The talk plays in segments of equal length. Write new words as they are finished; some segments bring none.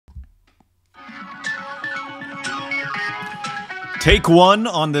Take one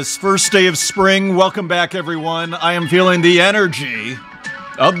on this first day of spring. Welcome back, everyone. I am feeling the energy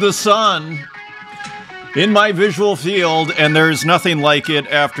of the sun in my visual field, and there's nothing like it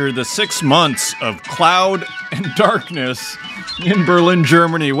after the 6 months of cloud and darkness in Berlin,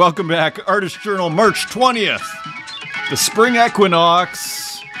 Germany. Welcome back, Artist Journal, March 20th. The spring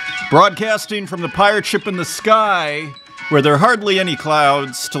equinox, broadcasting from the pirate ship in the sky, where there are hardly any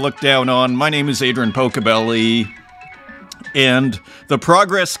clouds to look down on. My name is Adrian Pocobelli, and the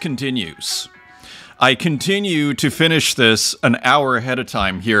progress continues. I continue to finish this an hour ahead of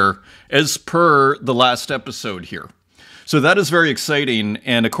time here, as per the last episode here. So that is very exciting,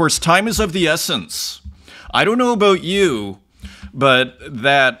 and of course, time is of the essence. I don't know about you, but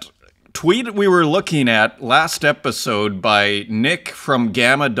that tweet we were looking at last episode by Nick from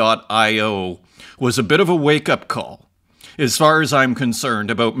Gamma.io was a bit of a wake-up call, as far as I'm concerned,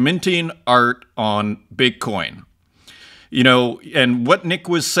 about minting art on Bitcoin. You know, and what Nick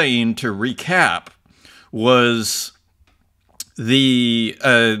was saying, to recap, was the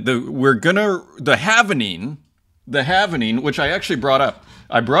halvening, which I actually brought up.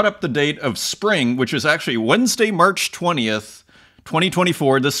 I brought up the date of spring, which is actually Wednesday, March 20th,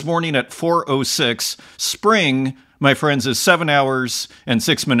 2024, this morning at 4:06. Spring, my friends, is 7 hours and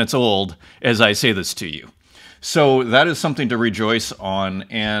 6 minutes old as I say this to you. So that is something to rejoice on.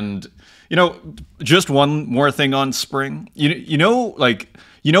 And you know, just one more thing on spring. You know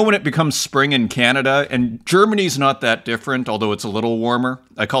when it becomes spring in Canada, and Germany's not that different, although it's a little warmer.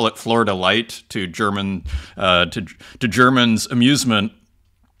 I call it Florida light to Germans' amusement,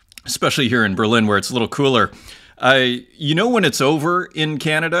 especially here in Berlin, where it's a little cooler. You know when it's over in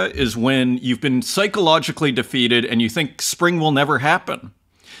Canada is when you've been psychologically defeated and you think spring will never happen.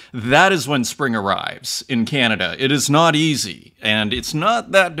 That is when spring arrives in Canada. It is not easy, and it's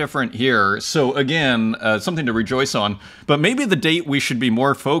not that different here. So again, something to rejoice on. But maybe the date we should be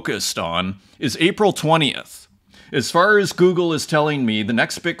more focused on is April 20th. As far as Google is telling me, the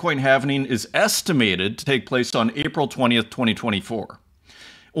next Bitcoin halvening is estimated to take place on April 20th, 2024.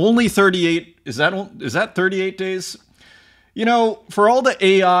 Only 38, is that 38 days? You know, for all the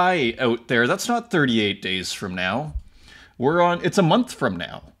AI out there, that's not 38 days from now. It's a month from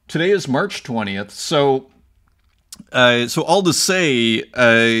now. Today is March 20th, so all to say,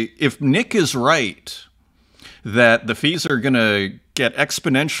 if Nick is right that the fees are going to get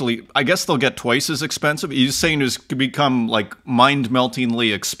exponentially, I guess they'll get twice as expensive. He's saying it's going to become like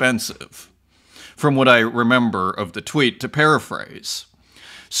mind-meltingly expensive, from what I remember of the tweet, to paraphrase.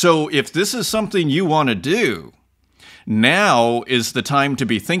 So if this is something you want to do, now is the time to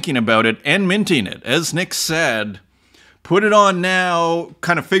be thinking about it and minting it. As Nick said, put it on now,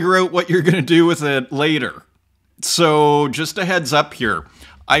 kind of figure out what you're going to do with it later. So just a heads up here.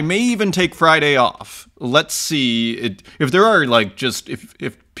 I may even take Friday off. Let's see. If there are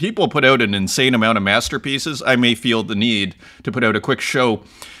if people put out an insane amount of masterpieces, I may feel the need to put out a quick show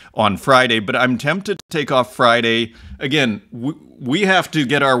on Friday, but I'm tempted to take off Friday. Again, we have to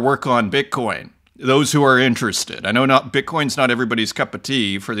get our work on Bitcoin. Those who are interested. I know Bitcoin's not everybody's cup of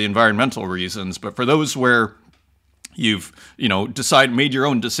tea for the environmental reasons, but for those where you've, made your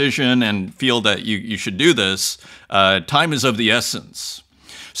own decision and feel that you should do this, time is of the essence.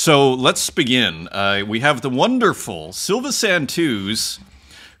 So let's begin. We have the wonderful Silva Santus,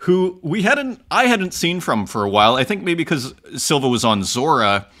 who I hadn't seen from for a while. I think maybe because Silva was on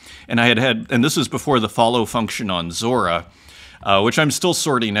Zora, and and this was before the follow function on Zora, which I'm still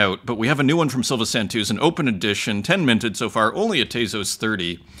sorting out. But we have a new one from Silva Santus, an open edition, 10 minted so far, only a Tezos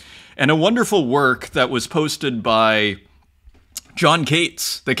 30. And a wonderful work that was posted by John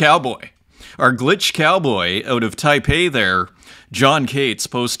Cates, the cowboy. Our glitch cowboy out of Taipei there, John Cates,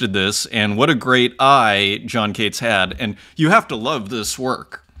 posted this, and what a great eye John Cates had. And you have to love this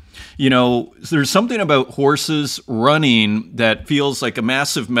work. You know, there's something about horses running that feels like a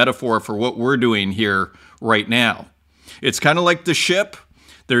massive metaphor for what we're doing here right now. It's kind of like the ship.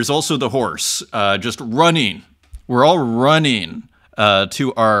 There's also the horse, just running. We're all running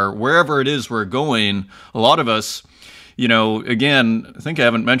to our, wherever it is we're going. A lot of us, again, I think I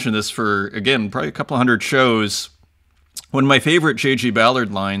haven't mentioned this for, again, probably a couple hundred shows. One of my favorite J.G.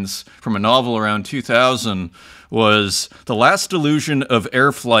 Ballard lines from a novel around 2000 was, "The last illusion of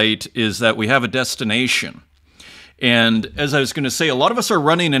air flight is that we have a destination." And as I was going to say, a lot of us are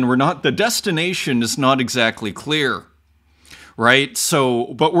running and the destination is not exactly clear, right?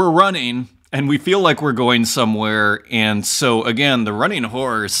 So, but we're running, and we feel like we're going somewhere. And so, again, the running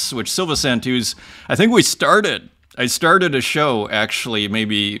horse, which Silva Santus, I think I started a show, actually,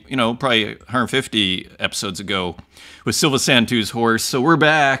 maybe, probably 150 episodes ago with Silva Santus' horse. So we're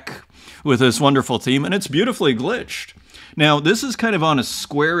back with this wonderful theme, and it's beautifully glitched. Now, this is kind of on a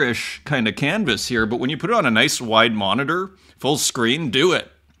squarish kind of canvas here, but when you put it on a nice wide monitor, full screen, do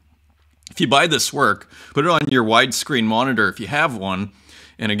it. If you buy this work, put it on your widescreen monitor if you have one.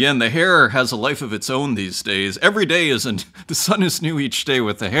 And again, the hair has a life of its own these days. Every day isn't, the sun is new each day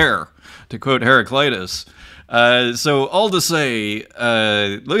with the hair, to quote Heraclitus. So all to say,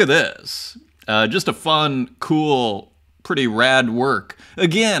 look at this. Just a fun, cool, pretty rad work.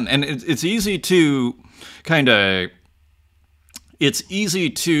 Again, and it's easy to kind of, it's easy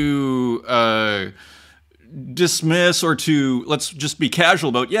to dismiss or to, let's just be casual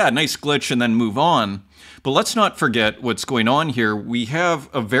about, yeah, nice glitch and then move on. But let's not forget what's going on here. We have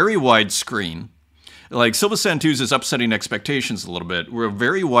a very wide screen. Like Silva Santus is upsetting expectations a little bit. We're a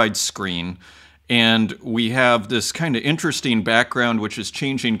very wide screen, and we have this kind of interesting background which is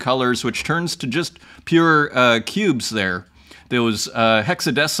changing colors, which turns to just pure cubes there. Those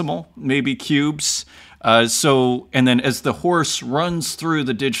hexadecimal, maybe cubes. And then as the horse runs through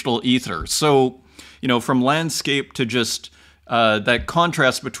the digital ether. So, you know, from landscape to just that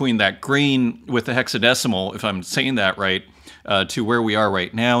contrast between that green with the hexadecimal, if I'm saying that right, to where we are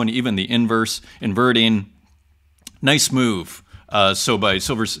right now, and even the inverting. Nice move. So by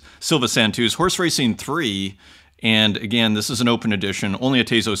Silva Santus, Horse Racing 3, and again, this is an open edition, only a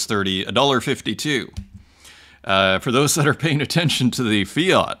Tezos 30, $1.52. For those that are paying attention to the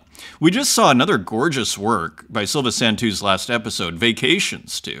fiat. We just saw another gorgeous work by Silva Santus last episode,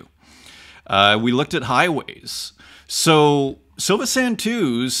 Vacations 2. We looked at highways. So Silva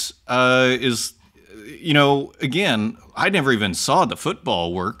Santus is, you know, again, I never even saw the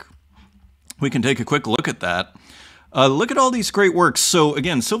football work. We can take a quick look at that. Look at all these great works. So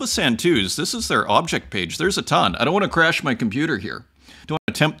again, Silva Santus, this is their object page. There's a ton. I don't want to crash my computer here. Don't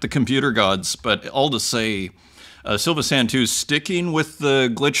want to tempt the computer gods, but all to say, Silva Santus sticking with the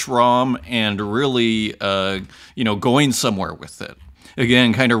glitch ROM and really, you know, going somewhere with it.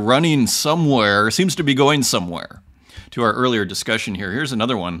 Again, kind of running somewhere, seems to be going somewhere. To our earlier discussion here, here's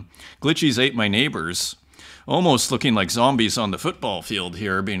another one. Glitchies Ate My Neighbors. Almost looking like zombies on the football field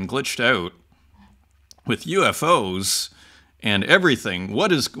here, being glitched out with UFOs and everything.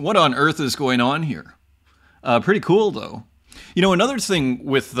 What on earth is going on here? Pretty cool, though. You know, another thing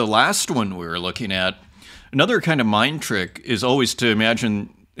with the last one we were looking at, another kind of mind trick is always to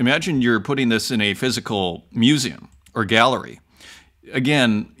imagine you're putting this in a physical museum or gallery.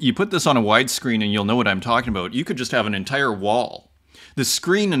 Again, you put this on a widescreen and you'll know what I'm talking about. You could just have an entire wall. The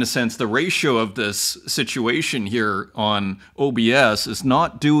screen, in a sense, the ratio of this situation here on OBS is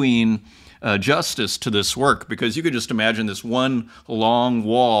not doing justice to this work, because you could just imagine this one long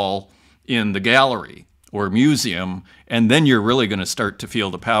wall in the gallery or museum, and then you're really going to start to feel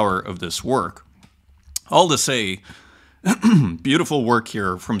the power of this work. All to say, beautiful work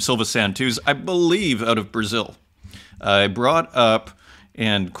here from Silva Santus, I believe out of Brazil. I brought up,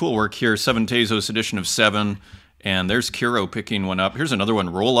 and cool work here, 7 Tezos edition of 7, and there's Kiro picking one up. Here's another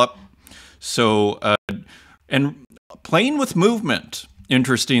one, Roll Up. So, and playing with movement,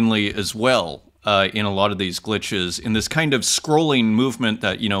 interestingly as well, in a lot of these glitches, in this kind of scrolling movement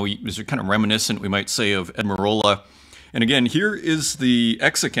that, you know, is kind of reminiscent, we might say, of Edmarola. And again, here is the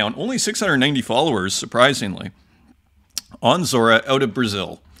X account, only 690 followers, surprisingly, on Zora out of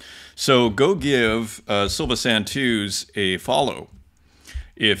Brazil. So go give Silva Santus a follow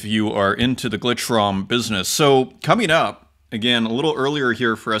if you are into the glitch ROM business. So coming up, again, a little earlier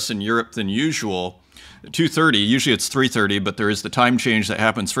here for us in Europe than usual, 2:30, usually it's 3:30, but there is the time change that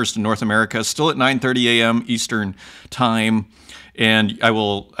happens first in North America, still at 9:30 a.m. Eastern time. And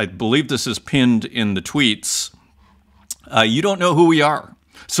I believe this is pinned in the tweets. You don't know who we are.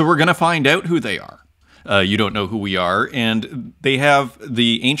 So we're going to find out who they are. You don't know who we are, and they have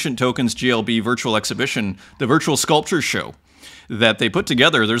the Ancient Tokens GLB virtual exhibition, the virtual sculpture show that they put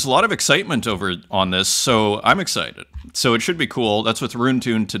together. There's a lot of excitement over on this, so I'm excited. So it should be cool. That's with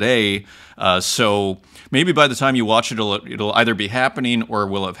RuneTune today. So maybe by the time you watch it, it'll either be happening or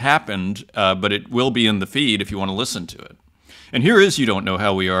will have happened, but it will be in the feed if you want to listen to it. And here is You Don't Know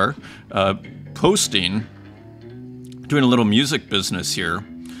How We Are, posting, doing a little music business here.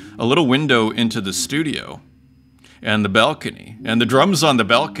 A little window into the studio and the balcony and the drums on the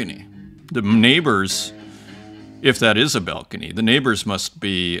balcony. The neighbors, if that is a balcony, the neighbors must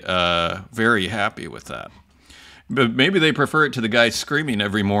be very happy with that. But maybe they prefer it to the guy screaming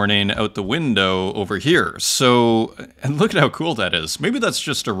every morning out the window over here. So, and look at how cool that is. Maybe that's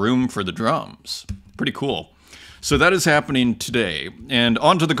just a room for the drums. Pretty cool. So that is happening today. And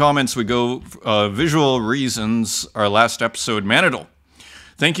on to the comments we go. Visual Reasons, our last episode, Manadal.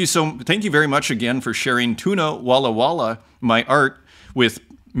 Thank you very much again for sharing Tuna Walla Walla, my art, with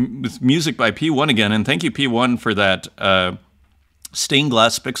with music by P1 again, and thank you, P1, for that stained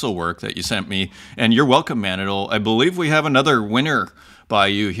glass pixel work that you sent me. And you're welcome, Manidal. I believe we have another winner by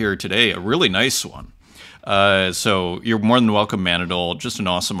you here today, a really nice one. So you're more than welcome, Manidal. Just an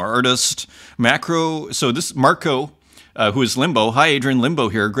awesome artist. Macro. So this is Marco, who is Limbo. Hi, Adrian. Limbo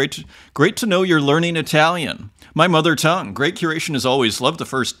here. Great to know you're learning Italian. My mother tongue. Great curation as always. Love the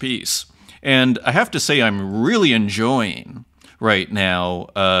first piece. And I have to say, I'm really enjoying right now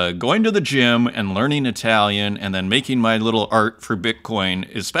going to the gym and learning Italian and then making my little art for Bitcoin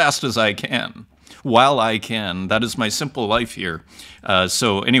as fast as I can. While I can. That is my simple life here.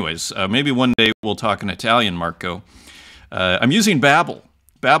 So anyways, maybe one day we'll talk in Italian, Marco. I'm using Babbel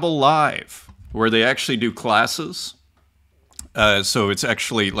Live, where they actually do classes. So it's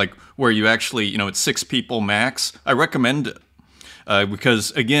actually like where you actually, it's 6 people max. I recommend it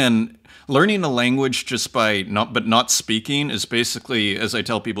because, again, learning a language just by not speaking is basically, as I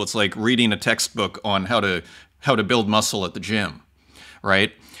tell people, it's like reading a textbook on how to build muscle at the gym,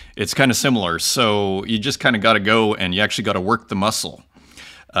 right? It's kind of similar. So you just kind of got to go and you actually got to work the muscle.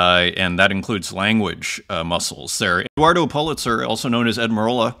 And that includes language muscles there. Eduardo Pulitzer, also known as Ed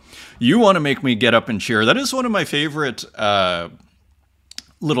Marola, you want to make me get up and cheer. That is one of my favorite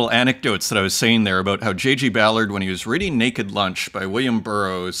little anecdotes that I was saying there about how J.G. Ballard, when he was reading Naked Lunch by William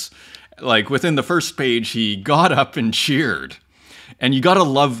Burroughs, like within the first page, he got up and cheered. And you got to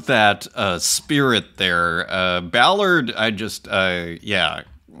love that spirit there. Ballard, yeah,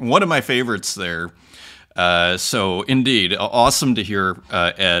 one of my favorites there. So indeed, awesome to hear,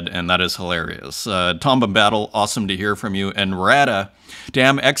 Ed, and that is hilarious. Tomba Battle, awesome to hear from you. And Rada,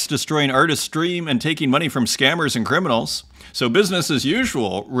 damn ex-destroying artist stream and taking money from scammers and criminals. So business as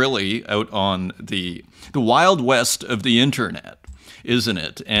usual, really, out on the wild west of the internet, isn't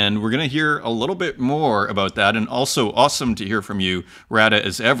it? And we're going to hear a little bit more about that. And also awesome to hear from you, Rada,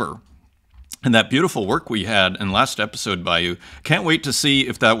 as ever. And that beautiful work we had in last episode by you. Can't wait to see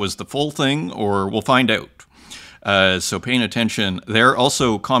if that was the full thing, or we'll find out. So paying attention there.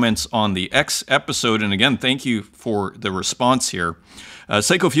 Also comments on the X episode. And again, thank you for the response here.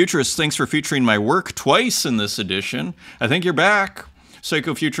 Psychofuturist, thanks for featuring my work twice in this edition. I think you're back,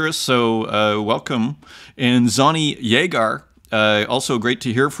 Psychofuturist, so welcome. And Zani Yegar, also great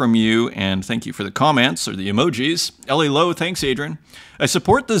to hear from you, and thank you for the comments, or the emojis. Ellie Lowe, thanks, Adrian. I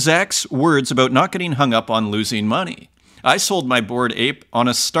support the Zach's words about not getting hung up on losing money. I sold my Bored Ape on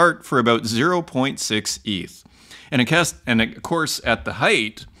a start for about 0.6 ETH. And of course, at the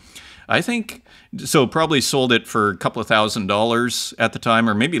height, I think, so probably sold it for a couple of $1,000s at the time,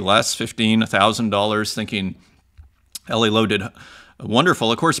 or maybe less, $1,000, thinking Ellie Lowe did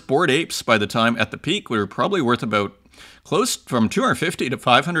wonderful. Of course, Bored Apes, by the time at the peak, were probably worth about close from $250,000 to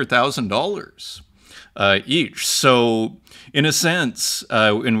 $500,000 each. So in a sense,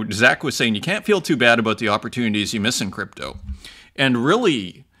 and Zach was saying, you can't feel too bad about the opportunities you miss in crypto. And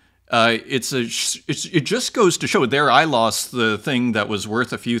really, it just goes to show there I lost the thing that was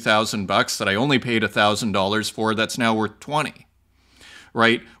worth a few $1,000s that I only paid $1,000 for, that's now worth 20,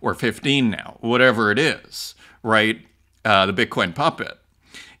 right? Or 15 now, whatever it is, right? The Bitcoin puppet.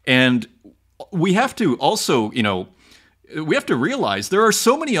 And we have to also, we have to realize there are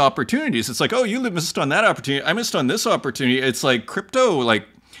so many opportunities. It's like, oh, you missed on that opportunity. I missed on this opportunity. It's like crypto, like,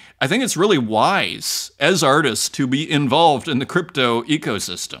 I think it's really wise as artists to be involved in the crypto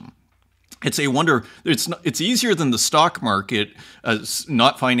ecosystem. It's a wonder. It's easier than the stock market.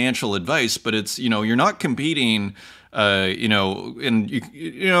 Not financial advice, but it's, you're not competing. And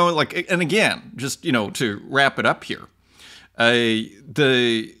and again, just to wrap it up here,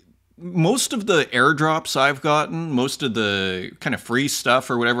 most of the airdrops I've gotten, most of the kind of free stuff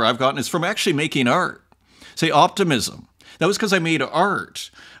or whatever I've gotten is from actually making art. Say Optimism. That was because I made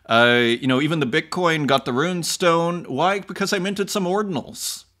art. Even the Bitcoin got the rune stone. Why? Because I minted some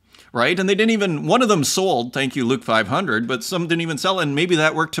ordinals, right? And they didn't even, one of them sold, thank you, Luke 500, but some didn't even sell. And maybe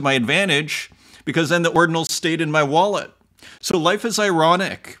that worked to my advantage because then the ordinals stayed in my wallet. So life is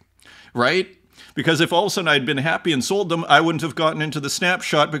ironic, right? Because if all of a sudden I'd been happy and sold them, I wouldn't have gotten into the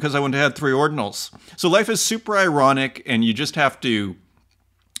snapshot because I wouldn't have had 3 ordinals. So life is super ironic, and you just have to,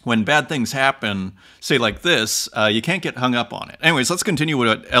 when bad things happen, say like this, you can't get hung up on it. Anyways, let's continue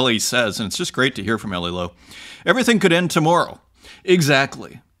what Ellie says, and it's just great to hear from Ellie Lowe. Everything could end tomorrow.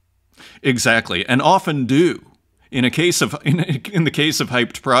 Exactly. Exactly, and often do. In the case of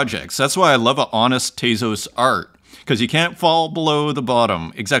hyped projects. That's why I love an honest Tezos art. Because you can't fall below the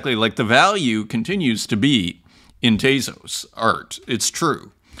bottom. Exactly, like the value continues to be in Tezos art. It's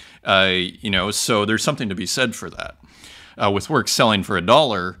true. So there's something to be said for that. with work selling for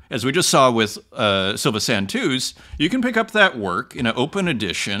 $1. As we just saw with Silva Santus, you can pick up that work in an open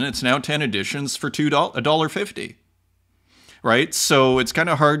edition. It's now 10 editions for $1.50. Right? So it's kind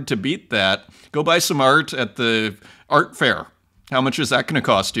of hard to beat that. Go buy some art at the art fair. How much is that going to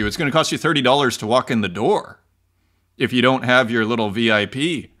cost you? It's going to cost you $30 to walk in the door if you don't have your little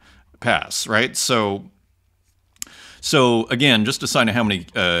VIP pass, right? So again, just a sign of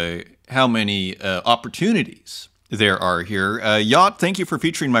how many opportunities there are here. Yacht, thank you for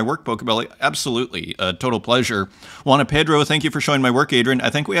featuring my work, Pocobelli. Absolutely, a total pleasure. Juana Pedro, thank you for showing my work, Adrian. I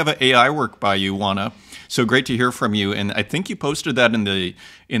think we have an AI work by you, Juana. So great to hear from you. And I think you posted that in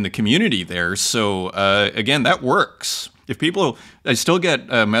the community there. So again, that works. If people, I still get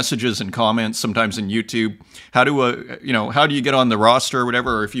messages and comments sometimes in YouTube. How do you get on the roster or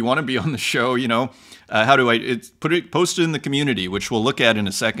whatever? Or if you want to be on the show, how do I post it in the community, which we'll look at in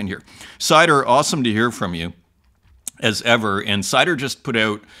a second here. Cider, awesome to hear from you as ever. And Cider just put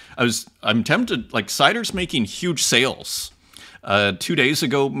out, I'm tempted, like Cider's making huge sales. 2 days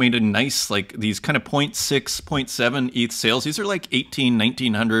ago made a nice, like these kind of 0.6, 0.7 ETH sales. These are like $1,800,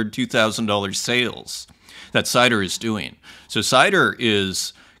 $1,900, $2,000 sales that Cider is doing. So Cider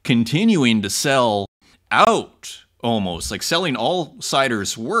is continuing to sell out almost, like selling all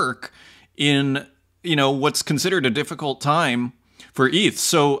Cider's work in, what's considered a difficult time for ETH.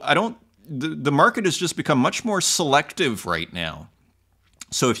 So the market has just become much more selective right now.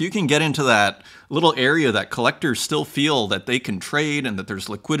 So if you can get into that little area that collectors still feel that they can trade and that there's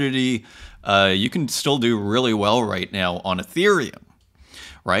liquidity, you can still do really well right now on Ethereum,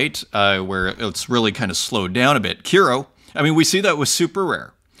 right? Where it's really kind of slowed down a bit. Kiro, we see that with Super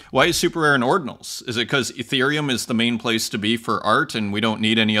Rare. Why is Super Rare in ordinals? Is it because Ethereum is the main place to be for art and we don't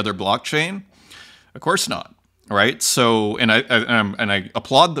need any other blockchain? Of course not. Right. So, and I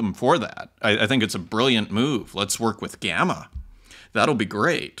applaud them for that. I think it's a brilliant move. Let's work with Gamma. That'll be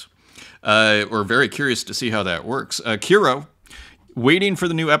great. We're very curious to see how that works. Kiro, waiting for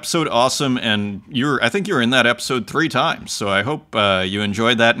the new episode. Awesome. And I think you're in that episode 3 times. So I hope you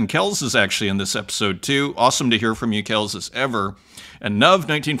enjoyed that. And Kells is actually in this episode too. Awesome to hear from you, Kells, as ever. And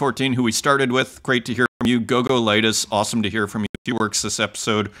Nuv1914, who we started with, great to hear from you. Gogo-litis, awesome to hear from you. He works this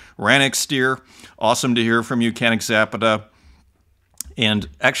episode. Ranix Steer, awesome to hear from you. Canik Zapata. And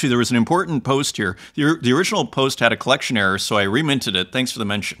actually, there was an important post here. The original post had a collection error, so I reminted it. Thanks for the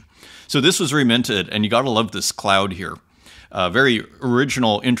mention. So this was reminted, and you got to love this cloud here. Very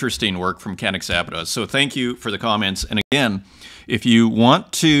original, interesting work from Canik Zapata. So thank you for the comments. And again, if you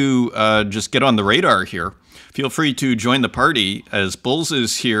want to just get on the radar here, feel free to join the party, as Bulls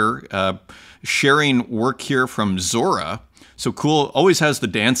is here sharing work here from Zora. So cool, always has the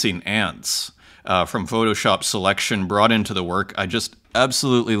dancing ants from Photoshop selection brought into the work. I just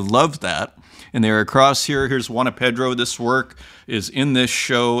absolutely love that. And they're across here. Here's Juana Pedro. This work is in this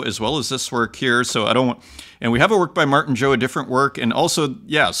show as well as this work here. So and we have a work by Martin Joe, a different work. And also,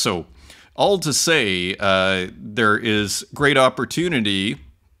 yeah, so all to say, there is great opportunity.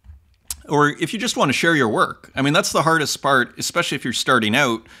 Or if you just want to share your work. That's the hardest part, especially if you're starting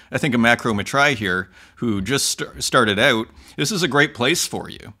out. I think of Macro Matrai here, who just started out. This is a great place for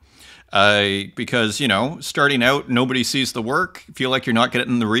you. Because, starting out, nobody sees the work. Feel like you're not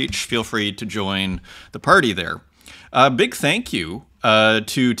getting the reach, feel free to join the party there. Big thank you to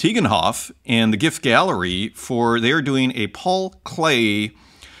Tegenhoff and the Gift Gallery they are doing a Paul Klee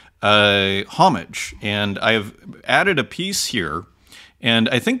homage. And I've added a piece here. And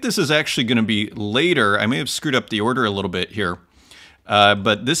I think this is actually going to be later. I may have screwed up the order a little bit here.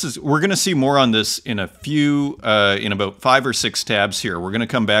 But we're going to see more on this in in about 5 or 6 tabs here. We're going to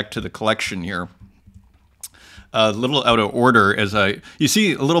come back to the collection here. A little out of order you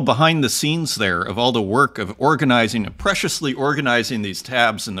see a little behind the scenes there of all the work of preciously organizing these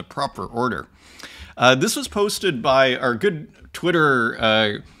tabs in the proper order. This was posted by our good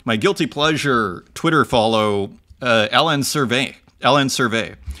Twitter, my guilty pleasure Twitter follow, Alain Servet,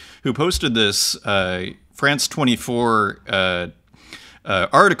 who posted this France 24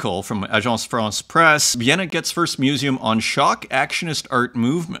 article from Agence France Presse. Vienna gets first museum on shock actionist art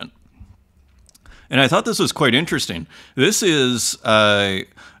movement. And I thought this was quite interesting. This is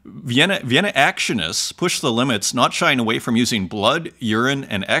Vienna actionists push the limits, not shying away from using blood, urine,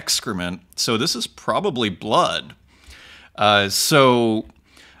 and excrement. So this is probably blood. So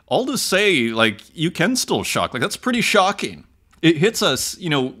all to say, you can still shock. That's pretty shocking. It hits us,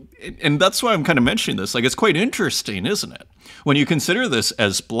 and that's why I'm kind of mentioning this. It's quite interesting, isn't it? When you consider this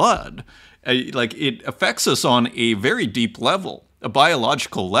as blood, it affects us on a very deep level, a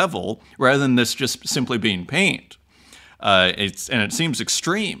biological level, rather than this just simply being paint. And it seems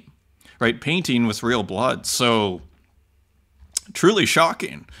extreme, right? Painting with real blood. So Truly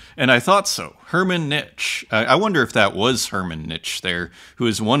shocking. And I thought so. Herman Nitsch. I wonder if that was Herman Nitsch there, who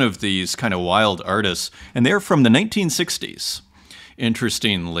is one of these kind of wild artists. And they're from the 1960s,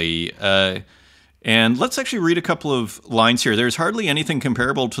 interestingly. And let's actually read a couple of lines here. There's hardly anything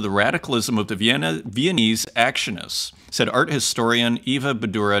comparable to the radicalism of the Viennese actionists, said art historian Eva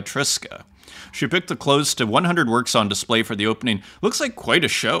Badura Triska. She picked the close to 100 works on display for the opening. Looks like quite a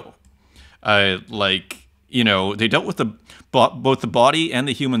show. You know, they dealt with both the body and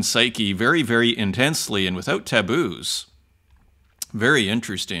the human psyche very, very intensely and without taboos. Very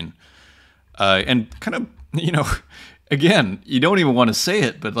interesting. And kind of, you know, again, you don't even want to say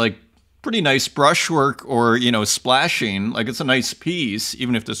it, but like pretty nice brushwork or, you know, splashing. Like it's a nice piece,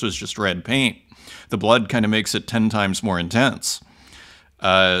 even if this was just red paint. The blood kind of makes it 10 times more intense.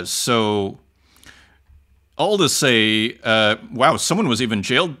 So all to say, wow, someone was even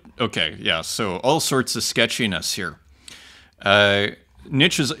jailed. Okay, yeah, so all sorts of sketchiness here.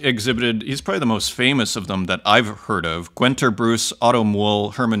 Nitsch has exhibited, he's probably the most famous of them that I've heard of. Guenter Bruce, Otto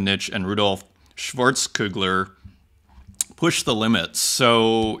Muhl, Hermann Nitsch, and Rudolf Schwarzkugler push the limits.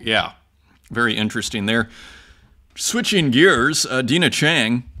 So, yeah, very interesting there. Switching gears, Dina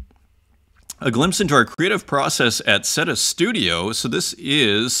Chang, a glimpse into our creative process at Seta Studio. So this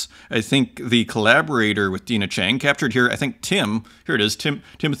is, I think, the collaborator with Dina Chang, captured here, I think Tim, here it is,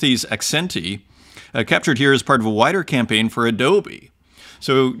 Timothy's Accenti, captured here as part of a wider campaign for Adobe.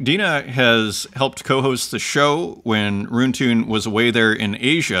 So Dina has helped co-host the show when Runetoon was away there in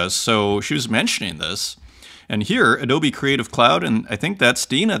Asia, so she was mentioning this. And here, Adobe Creative Cloud, and I think that's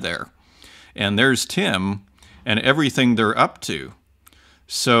Dina there. And there's Tim and everything they're up to.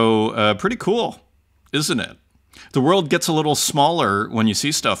 So pretty cool, isn't it? The world gets a little smaller when you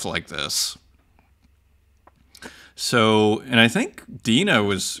see stuff like this. So, and I think Dina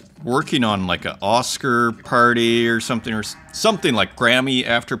was working on like an Oscar party or something like Grammy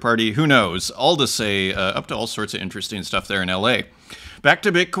after party. Who knows? All to say, up to all sorts of interesting stuff there in LA. Back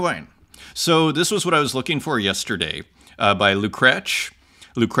to Bitcoin. So this was what I was looking for yesterday by Lucrece,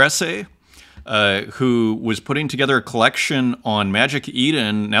 who was putting together a collection on Magic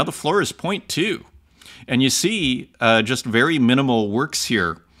Eden. Now the floor is 0.2. And you see just very minimal works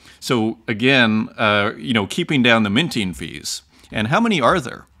here. So again, you know, keeping down the minting fees. And how many are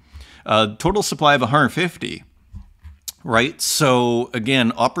there? Total supply of 150, right? So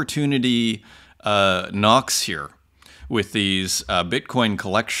again, opportunity knocks here with these Bitcoin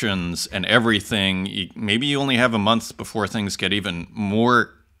collections and everything. Maybe you only have a month before things get even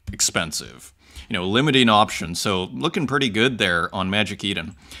more expensive. You know, limiting options. So looking pretty good there on Magic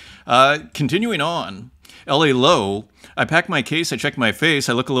Eden. Continuing on, LA Low, I packed my case, I checked my face,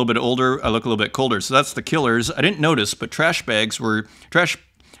 I look a little bit older, I look a little bit colder. So that's the killers. I didn't notice, but trash bags were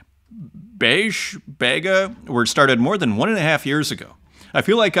started more than 1.5 years ago. I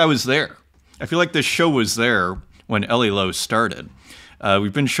feel like I was there. I feel like this show was there when LA Low started.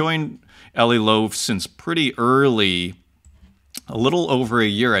 We've been showing LA Low since pretty early, a little over a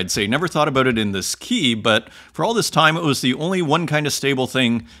year, I'd say. Never thought about it in this key, but for all this time, it was the only one kind of stable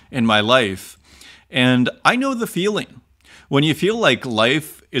thing in my life. And I know the feeling. When you feel like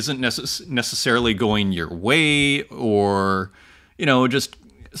life isn't necessarily going your way, or, you know, just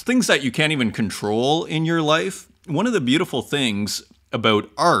things that you can't even control in your life, one of the beautiful things about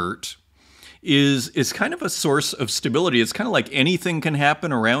art is kind of a source of stability. It's kind of like anything can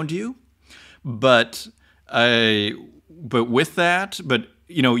happen around you, but with that,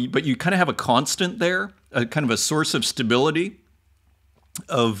 you know, but you kind of have a constant there, a kind of a source of stability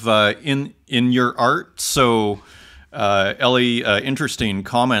of in your art. So Ellie, interesting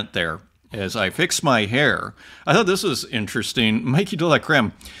comment there. As I fix my hair, I thought this was interesting. Mikey de la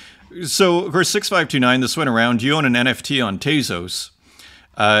Creme. So of course 6529, this went around. You own an NFT on Tezos.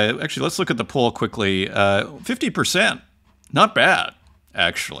 Actually, let's look at the poll quickly. 50%, not bad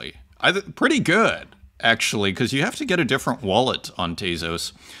actually. Pretty good actually, because you have to get a different wallet on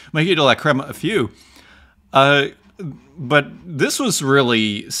Tezos. Mikey de la Creme, a few. But this was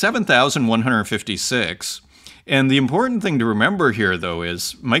really 7,156. And the important thing to remember here, though,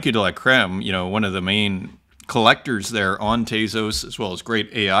 is Mikey de la Creme, you know, one of the main collectors there on Tezos, as well as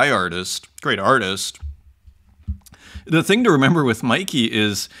great artist. The thing to remember with Mikey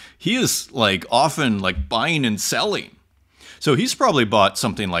is he is like often like buying and selling. So he's probably bought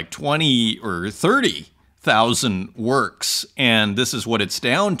something like 20 or 30,000 works, and this is what it's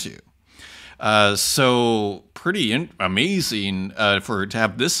down to. So pretty amazing to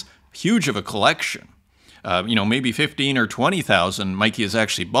have this huge of a collection. You know, maybe 15 or 20,000 Mikey has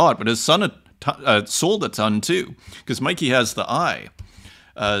actually bought, but his son sold a ton too, because Mikey has the eye.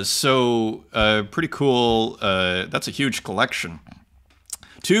 Pretty cool. That's a huge collection.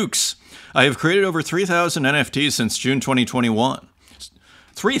 Tukes. I have created over 3,000 NFTs since June 2021.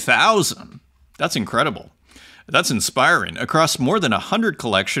 3,000? That's incredible. That's inspiring. Across more than 100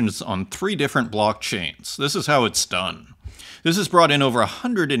 collections on 3 different blockchains. This is how it's done. This has brought in over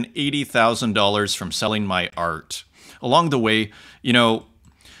 $180,000 from selling my art. Along the way, you know,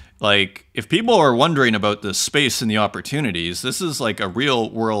 like, if people are wondering about the space and the opportunities, this is like a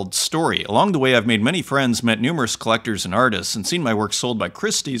real-world story. Along the way, I've made many friends, met numerous collectors and artists, and seen my work sold by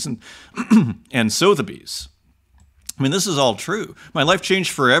Christie's and, and Sotheby's. I mean, this is all true. My life changed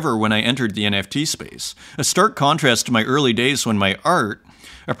forever when I entered the NFT space. A stark contrast to my early days when my art,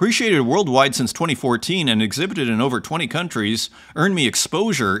 appreciated worldwide since 2014 and exhibited in over 20 countries, earned me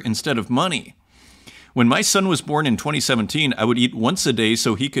exposure instead of money. When my son was born in 2017, I would eat once a day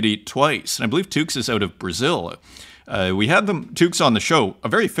so he could eat twice. And I believe Tukes is out of Brazil. We had Tukes on the show, a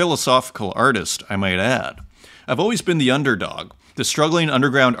very philosophical artist, I might add. I've always been the underdog, the struggling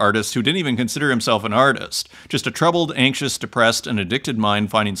underground artist who didn't even consider himself an artist, just a troubled, anxious, depressed, and addicted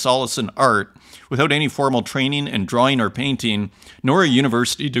mind finding solace in art without any formal training in drawing or painting, nor a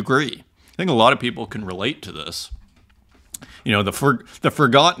university degree. I think a lot of people can relate to this. You know, the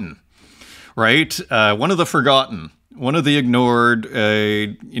forgotten. Right? One of the forgotten, one of the ignored,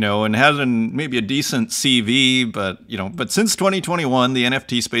 you know, and has maybe a decent CV, but since 2021, the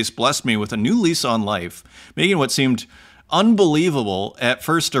NFT space blessed me with a new lease on life, making what seemed unbelievable at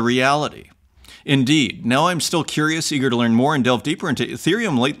first a reality. Indeed, now I'm still curious, eager to learn more and delve deeper into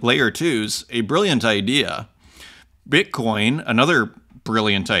Ethereum Layer 2's a brilliant idea, Bitcoin, another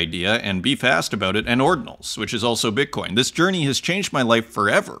brilliant idea, and be fast about it, and Ordinals, which is also Bitcoin. This journey has changed my life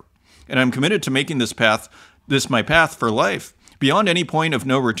forever. And I'm committed to making this my path for life. Beyond any point of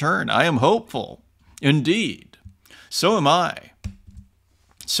no return, I am hopeful. Indeed. So am I.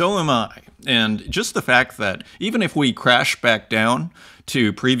 So am I. And just the fact that even if we crash back down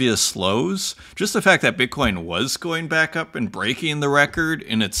to previous lows, just the fact that Bitcoin was going back up and breaking the record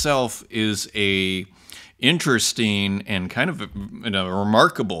in itself is a interesting and kind of a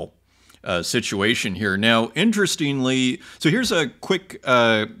remarkable situation here. Now, interestingly, so here's a quick,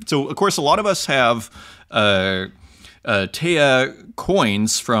 so of course a lot of us have Teia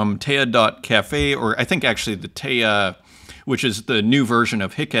coins from Teia.cafe, or I think actually the Teia, which is the new version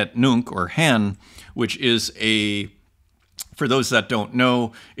of Hiket Nunc, or Hen, which is for those that don't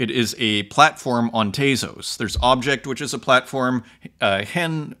know, it is a platform on Tezos. There's Object, which is a platform,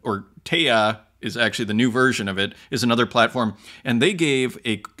 Hen, or Teia, is actually the new version of it, is another platform. And they gave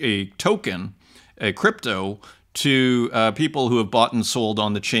a token, a crypto, to people who have bought and sold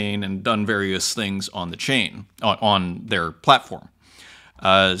on the chain and done various things on the chain, on their platform.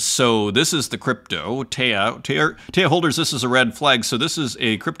 So this is the crypto, Teia holders, this is a red flag. So this is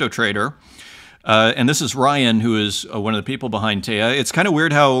a crypto trader. And this is Ryan, who is one of the people behind Teia. It's kind of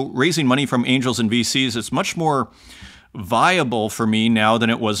weird how raising money from angels and VCs, it's much more viable for me now than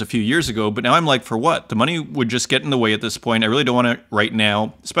it was a few years ago. But now I'm like, for what? The money would just get in the way at this point. I really don't want it right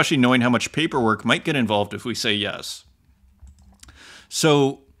now, especially knowing how much paperwork might get involved if we say yes.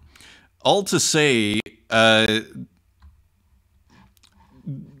 So all to say,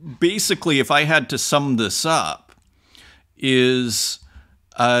 basically, if I had to sum this up, is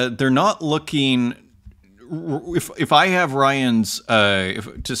they're not looking, if I have Ryan's,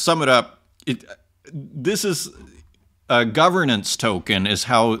 to sum it up, this is a governance token is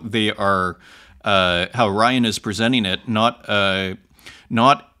how they are, how Ryan is presenting it, not a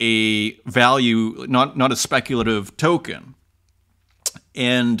value, not a speculative token.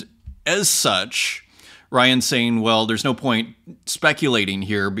 And as such, Ryan's saying, well, there's no point speculating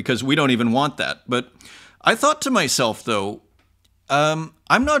here because we don't even want that. But I thought to myself, though, I'm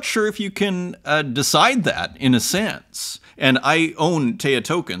not sure if you can decide that in a sense. And I own Teia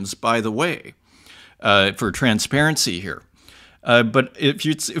tokens, by the way, for transparency here. But if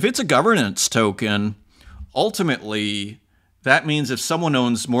it's a governance token, ultimately, that means if someone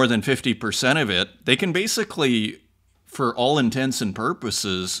owns more than 50% of it, they can basically, for all intents and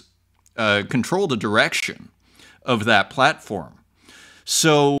purposes, control the direction of that platform.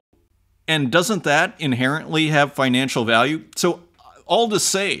 So, and doesn't that inherently have financial value? So all to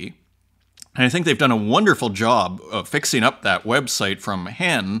say, and I think they've done a wonderful job of fixing up that website from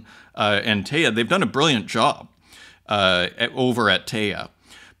Hen and Teia. They've done a brilliant job over at Teia.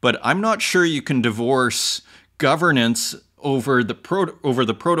 But I'm not sure you can divorce governance over the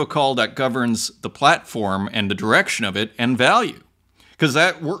protocol that governs the platform and the direction of it and value. Because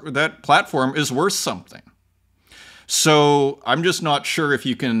that platform is worth something. So I'm just not sure if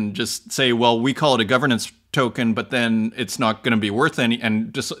you can just say, well, we call it a governance token, but then it's not going to be worth any,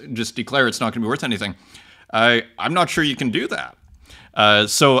 and just declare it's not going to be worth anything. I'm not sure you can do that.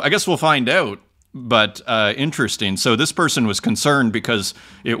 So I guess we'll find out. But interesting. So this person was concerned because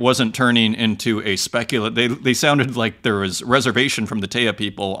it wasn't turning into a speculative. They sounded like there was reservation from the Tea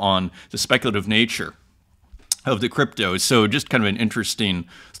people on the speculative nature of the crypto. So just kind of an interesting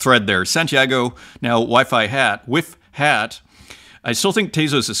thread there. Santiago, now Wi-Fi hat, with hat. I still think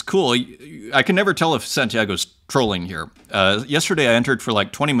Tezos is cool. I can never tell if Santiago's trolling here. Yesterday I entered for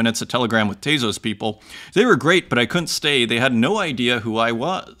like 20 minutes a Telegram with Tezos people. They were great, but I couldn't stay. They had no idea who I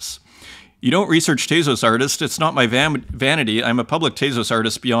was. You don't research Tezos artist. It's not my vanity. I'm a public Tezos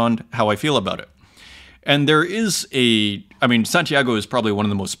artist beyond how I feel about it. And there is Santiago is probably one of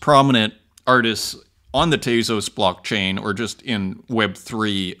the most prominent artists on the Tezos blockchain or just in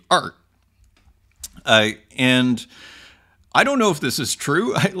Web3 art. And I don't know if this is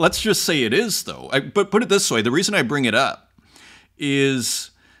true. Let's just say it is, though. But put it this way. The reason I bring it up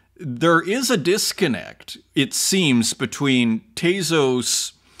is there is a disconnect, it seems, between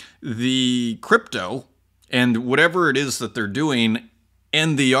Tezos, the crypto, and whatever it is that they're doing,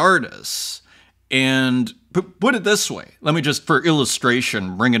 and the artists. And put it this way, let me just, for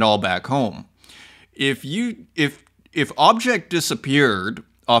illustration, bring it all back home. If Object disappeared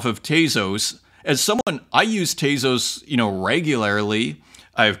off of Tezos, as someone, I use Tezos, regularly.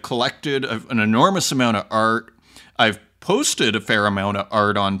 I've collected an enormous amount of art. I've posted a fair amount of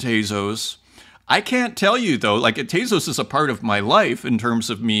art on Tezos. I can't tell you, though, like Tezos is a part of my life in terms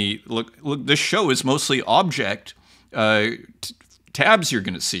of me. Look, this show is mostly Object tabs you're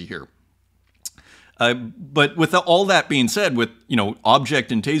going to see here. But with all that being said, with,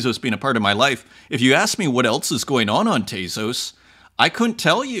 Object and Tezos being a part of my life, if you ask me what else is going on Tezos, I couldn't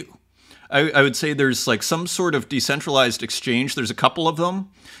tell you. I would say there's like some sort of decentralized exchange. There's a couple of them,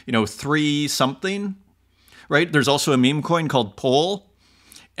 3 something, right? There's also a meme coin called Pol.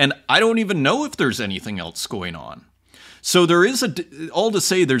 And I don't even know if there's anything else going on. So there is all to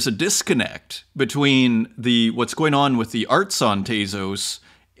say there's a disconnect between what's going on with the arts on Tezos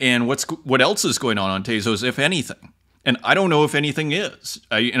and what else is going on Tezos, if anything. And I don't know if anything is.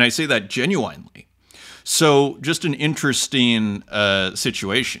 And I say that genuinely. So just an interesting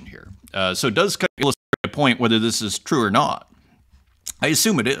situation here. So it does kind of illustrate a point whether this is true or not. I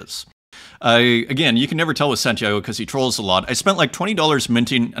assume it is. Again, you can never tell with Santiago because he trolls a lot. I spent like $20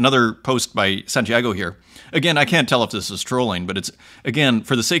 minting another post by Santiago here. Again, I can't tell if this is trolling, but it's, again,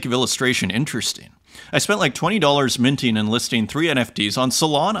 for the sake of illustration, interesting. I spent like $20 minting and listing 3 NFTs on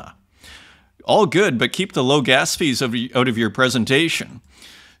Solana. All good, but keep the low gas fees out of your presentation.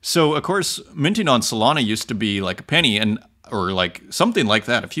 So, of course, minting on Solana used to be like a penny, or like something like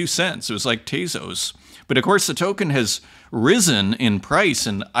that, a few cents. It was like Tezos. But of course, the token has risen in price,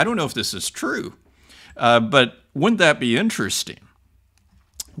 and I don't know if this is true. But wouldn't that be interesting?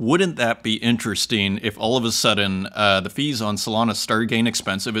 Wouldn't that be interesting if all of a sudden the fees on Solana start getting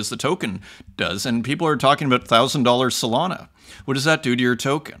expensive as the token does, and people are talking about $1,000 Solana? What does that do to your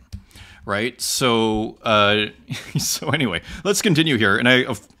token? Right? So, so anyway, let's continue here. And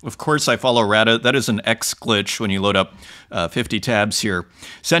of course, I follow Rata. That is an X glitch when you load up 50 tabs here.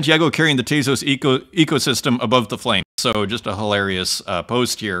 Santiago carrying the Tezos ecosystem above the flame. So just a hilarious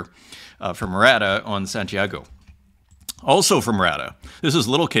post here from Rata on Santiago. Also from Rata, this is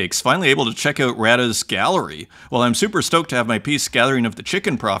Little Cakes, finally able to check out Rata's gallery. While I'm super stoked to have my piece Gathering of the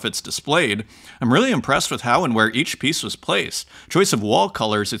Chicken Profits displayed, I'm really impressed with how and where each piece was placed. Choice of wall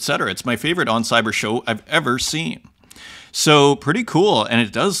colors, etc. It's my favorite on Cyber show I've ever seen. So pretty cool, and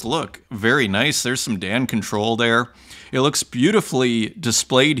it does look very nice. There's some Dan control there. It looks beautifully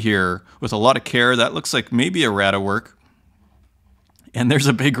displayed here with a lot of care. That looks like maybe a Rata work. And there's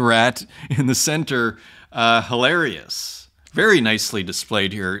a big rat in the center. Hilarious. Very nicely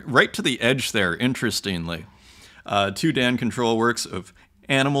displayed here. Right to the edge there, interestingly. 2 Dan control works of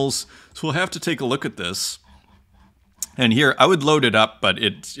animals. So we'll have to take a look at this. And here, I would load it up, but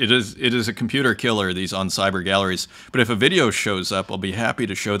it is a computer killer, these on Cyber galleries. But if a video shows up, I'll be happy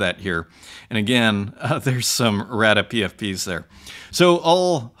to show that here. And again, there's some Rata PFPs there. So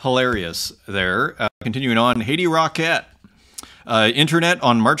all hilarious there. Continuing on, Haiti Rocket. Internet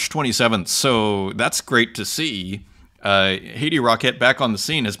on March 27th, so that's great to see. Haiti Rocket back on the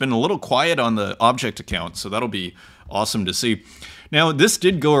scene. Has been a little quiet on the Object account, so that'll be awesome to see. Now, this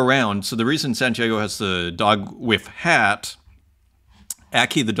did go around, so the reason Santiago has the dog with hat,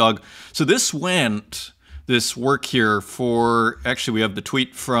 Aki the dog, so this work here for, actually we have the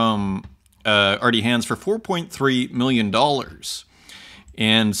tweet from Artie Hands for $4.3 million.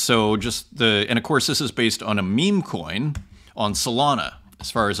 And so and of course this is based on a meme coin on Solana,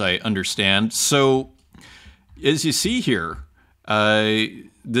 as far as I understand. So as you see here,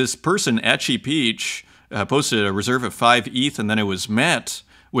 this person, Atchi Peach, posted a reserve of 5 ETH, and then it was met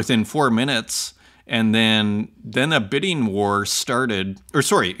within 4 minutes. And then a bidding war started, or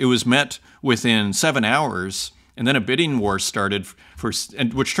sorry, it was met within 7 hours, and then a bidding war started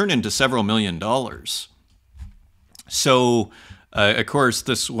which turned into several $1 million. So, of course,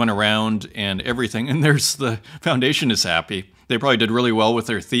 this went around and everything, and there's the foundation is happy. They probably did really well with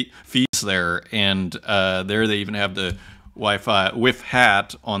their fees there, and there they even have the Wi-Fi WIF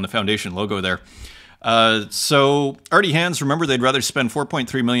hat on the foundation logo there. So Arty Hands, remember, they'd rather spend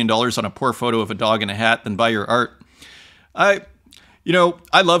 $4.3 million on a poor photo of a dog in a hat than buy your art. I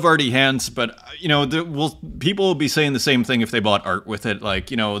love Arty Hands, but, people will be saying the same thing if they bought art with it. Like,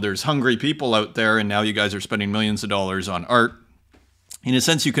 there's hungry people out there, and now you guys are spending millions of dollars on art. In a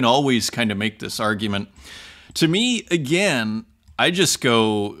sense, you can always kind of make this argument. To me, again, I just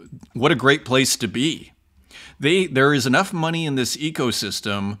go, what a great place to be. There is enough money in this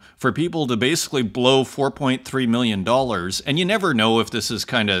ecosystem for people to basically blow $4.3 million. And you never know if this is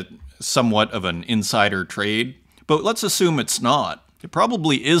kind of somewhat of an insider trade. But let's assume it's not. It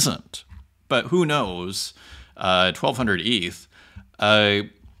probably isn't. But who knows? 1,200 ETH.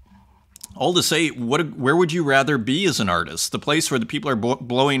 All to say, where would you rather be as an artist? The place where the people are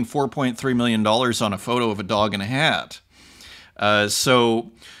blowing $4.3 million on a photo of a dog in a hat. So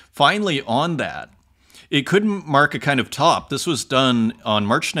finally on that, it couldn't mark a kind of top. This was done on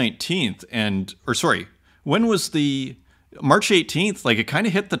March 19th, when was the March 18th? Like, it kind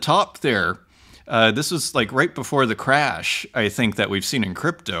of hit the top there. This was like right before the crash, I think, that we've seen in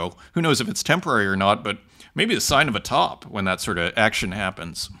crypto. Who knows if it's temporary or not, but maybe the sign of a top when that sort of action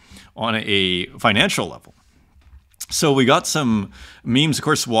happens on a financial level. So we got some memes, of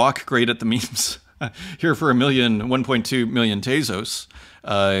course. Walk, great at the memes. Here for 1.2 million Tezos.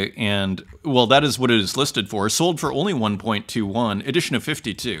 And, well, that is what it is listed for. Sold for only 1.21, edition of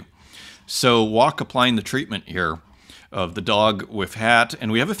 52. So Walk applying the treatment here of the dog with hat.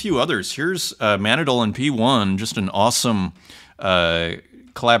 And we have a few others. Here's Manadol and P1, just an awesome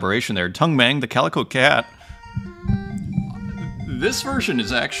collaboration there. Tung Mang, the Calico Cat. This version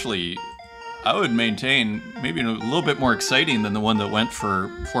is actually, I would maintain, maybe a little bit more exciting than the one that went for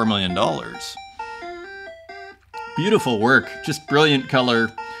 $4 million. Beautiful work, just brilliant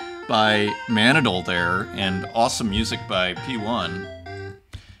color by Manadol there, and awesome music by P1.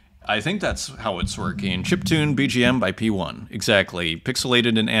 I think that's how it's working. Chiptune BGM by P1, exactly.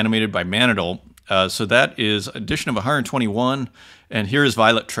 Pixelated and animated by Manadol. So that is edition of 121, and here's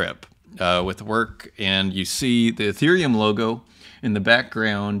Violet Trip with work, and you see the Ethereum logo in the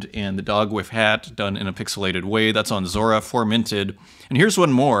background and the dog with hat done in a pixelated way. That's on Zora, 4 minted. And here's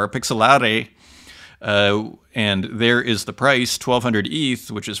one more, Pixelare. And there is the price, 1,200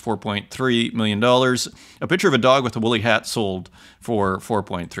 ETH, which is $4.3 million. A picture of a dog with a woolly hat sold for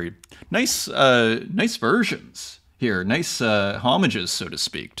 4.3. Nice, nice versions here. Nice homages, so to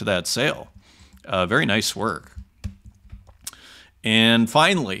speak, to that sale. Very nice work. And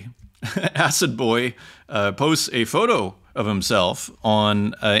finally, Acid Boy posts a photo of himself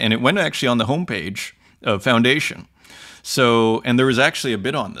on, and it went actually on the homepage of Foundation. So, and there was actually a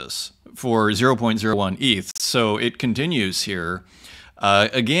bid on this for 0.01 ETH. So it continues here.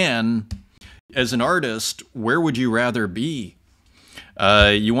 Again, as an artist, where would you rather be?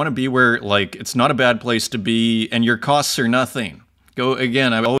 You want to be where, like, it's not a bad place to be and your costs are nothing. Go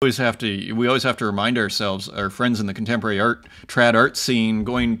again, we always have to remind ourselves, our friends in the contemporary trad art scene,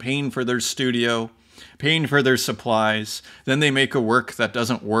 paying for their studio, paying for their supplies, then they make a work that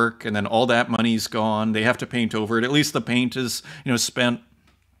doesn't work, and then all that money's gone. They have to paint over it. At least the paint is, spent.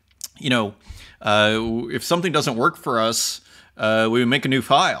 If something doesn't work for us, we make a new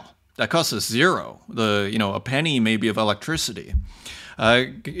file. That costs us zero. A penny maybe of electricity.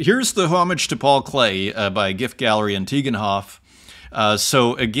 Here's the homage to Paul Clay by Gift Gallery and Tegenhoff.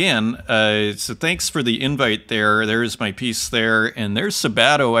 So again, so thanks for the invite there. There's my piece there. And there's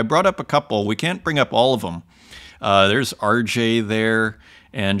Sabato. I brought up a couple. We can't bring up all of them. There's RJ there.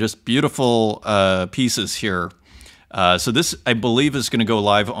 And just beautiful pieces here. So this, I believe, is going to go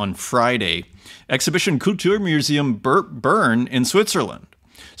live on Friday. Exhibition Kulturmuseum Bern in Switzerland.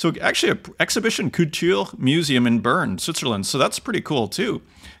 So actually, an Exhibition Kulturmuseum in Bern, Switzerland. So that's pretty cool, too.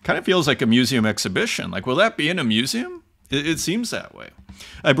 Kind of feels like a museum exhibition. Like, will that be in a museum? It seems that way.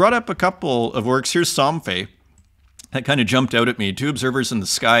 I brought up a couple of works. Here's Somfe. That kind of jumped out at me. Two Observers in the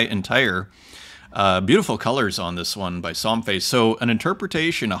Sky entire. Beautiful colors on this one by Somfe. So an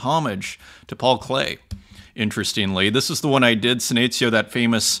interpretation, a homage to Paul Clay. Interestingly, this is the one I did, Senatio, that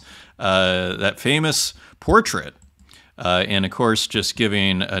famous portrait And of course, just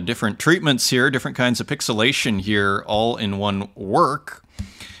giving different treatments here, different kinds of pixelation here, all in one work.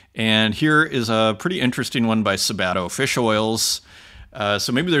 And here is a pretty interesting one by Sabato, fish oils.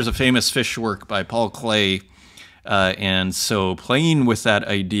 So maybe there's a famous fish work by Paul Klee. And so playing with that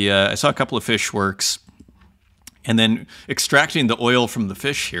idea, I saw a couple of fish works, and then extracting the oil from the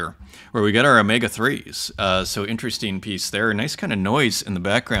fish here, where we get our omega-3s. So interesting piece there. Nice kind of noise in the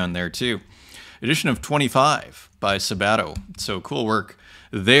background there too. Edition of 25 by Sabato. So cool work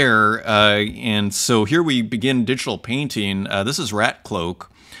there. And so here we begin digital painting. This is Rat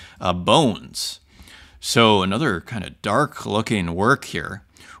Cloak, Bones. So another kind of dark looking work here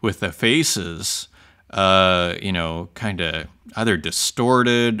with the faces, you know, kind of either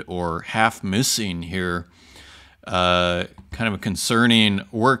distorted or half missing here. Kind of a concerning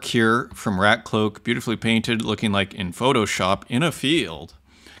work here from Rat Cloak, beautifully painted, looking like in Photoshop in a field.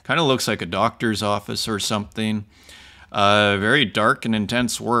 Kind of looks like a doctor's office or something. Very dark and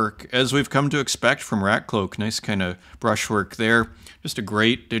intense work, as we've come to expect from Rat Cloak. Nice kind of brushwork there. Just a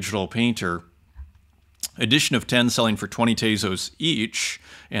great digital painter. Edition of 10 selling for 20 Tezos each,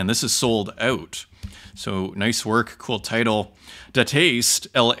 and this is sold out. So nice work, cool title. De Taste,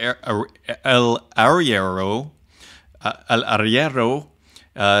 El Arriero.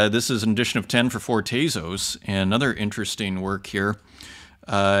 This is an edition of 10 for 4 Tezos, and another interesting work here.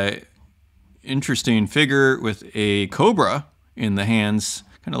 Interesting figure with a cobra in the hands,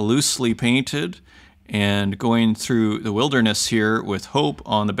 kind of loosely painted, and going through the wilderness here with hope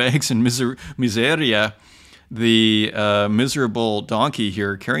on the bags and miseria, the miserable donkey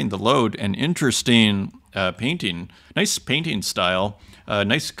here carrying the load. And interesting painting, nice painting style,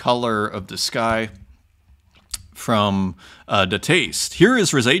 nice color of the sky from De Taste. Here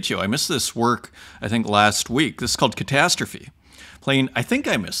is Rosetto. I missed this work, I think, last week. This is called Catastrophe. Playing, I think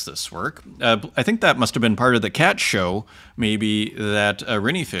I missed this work. I think that must have been part of the cat show, maybe, that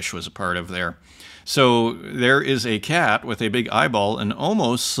Rinny Fish was a part of there. So there is a cat with a big eyeball and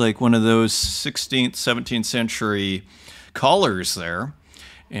almost like one of those 16th, 17th century collars there.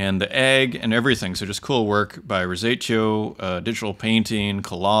 And the egg and everything. So just cool work by Rosetto, digital painting,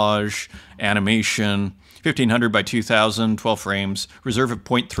 collage, animation. 1500 by 2000, 12 frames, reserve of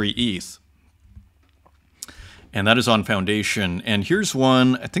 0.3 ETH. And that is on Foundation. And here's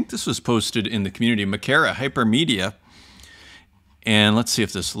one, I think this was posted in the community, Macara Hypermedia. And let's see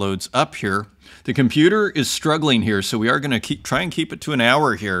if this loads up here. The computer is struggling here, so we are going to try and keep it to an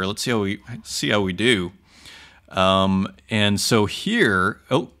hour here. Let's see how we do. And so here,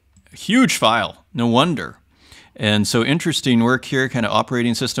 oh, huge file, no wonder. And so interesting work here, kind of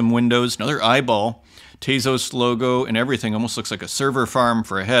operating system windows, another eyeball, Tezos logo and everything. Almost looks like a server farm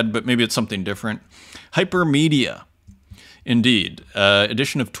for a head, but maybe it's something different. Hypermedia, indeed.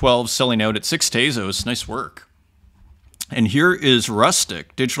 Edition of 12 selling out at 6 Tezos. Nice work. And here is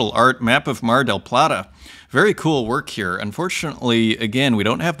Rustic, digital art, map of Mar del Plata. Very cool work here. Unfortunately, again, we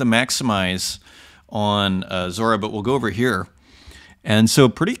don't have the maximize on Zora, but we'll go over here. And so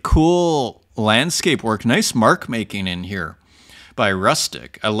pretty cool landscape work. Nice mark making in here by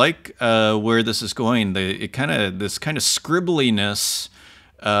Rustic. I like where this is going. This kind of scribbliness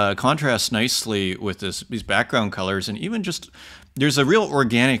contrasts nicely with these background colors, and even just there's a real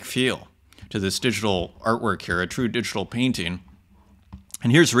organic feel to this digital artwork here, a true digital painting.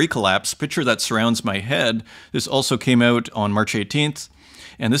 And here's Recollapse, picture that surrounds my head. This also came out on March 18th,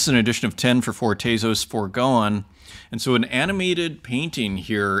 and this is an edition of 10 for 4 Tezos, Foregone. And so an animated painting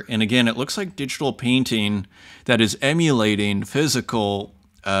here, and again, it looks like digital painting that is emulating physical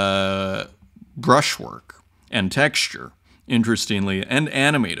brushwork and texture, interestingly, and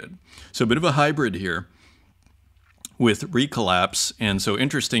animated. So a bit of a hybrid here with Recollapse. And so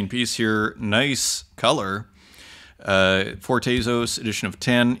interesting piece here, nice color. 4 Tezos, edition of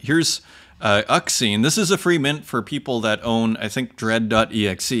 10. Here's Uxine. This is a free mint for people that own, I think,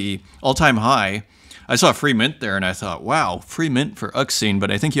 Dread.exe, all-time high. I saw a free mint there, and I thought, wow, free mint for Uxine,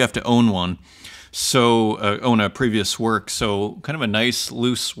 but I think you have to own one. So, own a previous work. So, kind of a nice,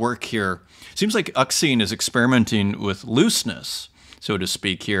 loose work here. Seems like Uxine is experimenting with looseness, so to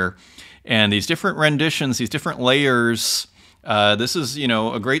speak, here. And these different renditions, these different layers, this is, you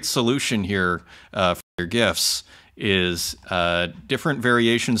know, a great solution here for your GIFs, is different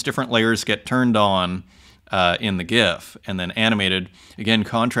variations, different layers get turned on in the GIF, and then animated, again,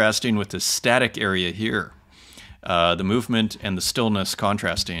 contrasting with the static area here. The movement and the stillness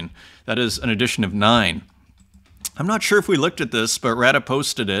contrasting. That is an edition of 9. I'm not sure if we looked at this, but Rada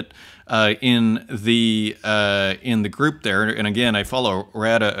posted it in the group there. And again, I follow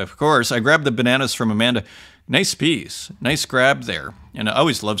Rada, of course. I grabbed the bananas from Amanda. Nice piece, nice grab there. And I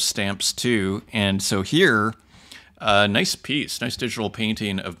always love stamps too. And so here, Nice piece, nice digital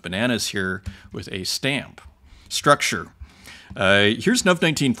painting of bananas here with a stamp. Structure. Here's Nuv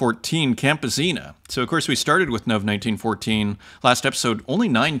 1914, Campesina. So, of course, we started with Nuv 1914 last episode. Only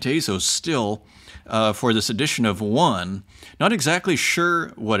 9 Tezos still for this edition of 1. Not exactly sure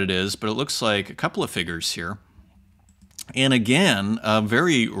what it is, but it looks like a couple of figures here. And again, a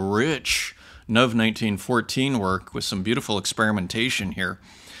very rich Nuv 1914 work with some beautiful experimentation here.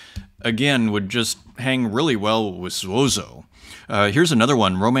 Again, would just hang really well with Zuozo. Here's another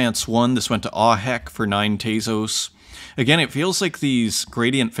one, Romance 1. This went to Aw Heck for 9 Tezos. Again, it feels like these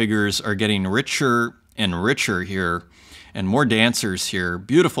gradient figures are getting richer and richer here, and more dancers here.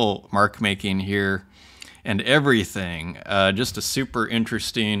 Beautiful mark making here, and everything. Just a super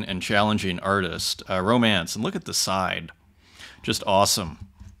interesting and challenging artist. Romance, and look at the side. Just awesome.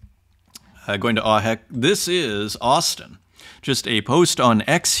 Going to Aw Heck. This is Austin. Just a post on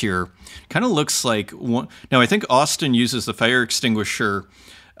X here. Kind of looks like one. Now, I think Austin uses the fire extinguisher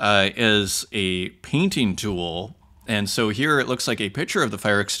as a painting tool. And so here it looks like a picture of the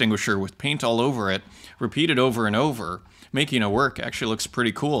fire extinguisher with paint all over it, repeated over and over, making a work. Actually looks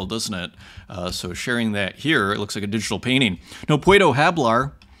pretty cool, doesn't it? So sharing that here, it looks like a digital painting. No Puedo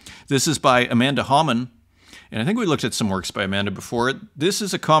Hablar. This is by Amanda Hauman. And I think we looked at some works by Amanda before. This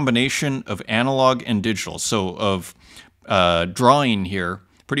is a combination of analog and digital. So of drawing here.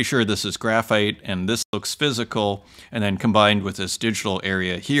 Pretty sure this is graphite, and this looks physical, and then combined with this digital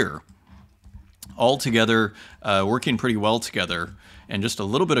area here. All together, working pretty well together, and just a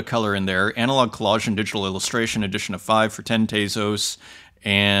little bit of color in there. Analog collage and digital illustration, edition of 5 for 10 Tezos,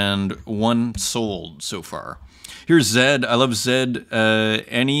 and 1 sold so far. Here's Zed. I love Zed.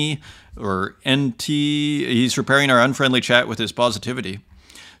 NE or NT. He's repairing our unfriendly chat with his positivity.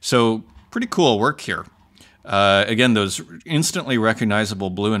 So pretty cool work here. Again, those instantly recognizable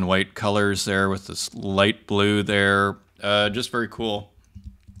blue and white colors there with this light blue there. Just very cool.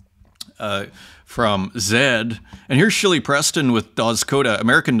 From Zed. And here's Shirley Preston with Das Coda,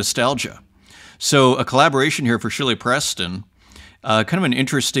 American Nostalgia. So a collaboration here for Shirley Preston. Kind of an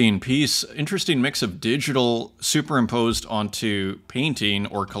interesting piece, interesting mix of digital superimposed onto painting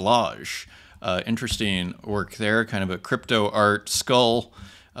or collage. Interesting work there, kind of a crypto art skull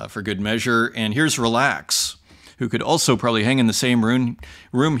for good measure. And here's Relax, who could also probably hang in the same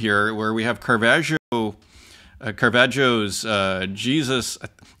room here, where we have Caravaggio's Jesus.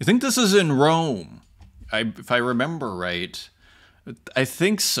 I think this is in Rome, if I remember right. I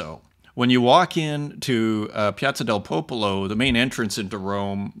think so. When you walk into Piazza del Popolo, the main entrance into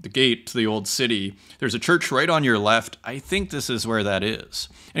Rome, the gate to the old city, there's a church right on your left. I think this is where that is.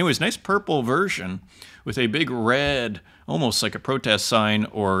 Anyways, nice purple version with a big red, almost like a protest sign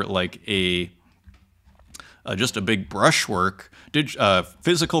or like a just a big brushwork,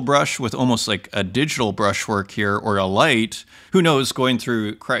 physical brush with almost like a digital brushwork here, or a light, who knows, going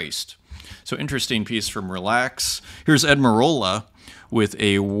through Christ. So interesting piece from Relax. Here's Ed Marola with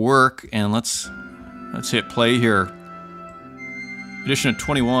a work, and let's hit play here. Edition of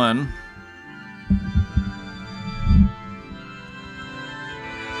 21.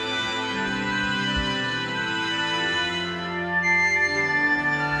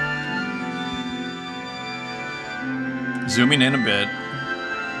 Zooming in a bit.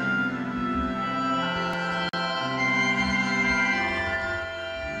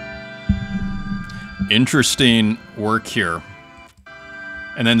 Interesting work here.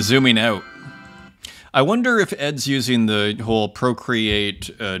 And then zooming out. I wonder if Ed's using the whole Procreate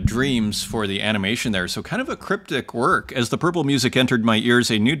dreams for the animation there. So kind of a cryptic work. As the purple music entered my ears,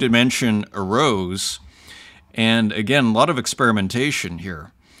 a new dimension arose. And again, a lot of experimentation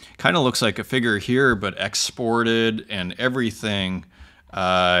here. Kind of looks like a figure here, but exported and everything.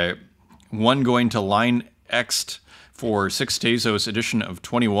 One going to line X'd for 6 Tezos, edition of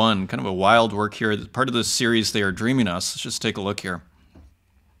 21. Kind of a wild work here. Part of this series, They Are Dreaming Us. Let's just take a look here.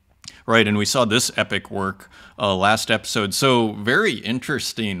 Right, and we saw this epic work last episode. So very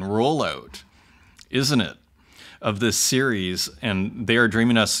interesting rollout, isn't it, of this series? And They Are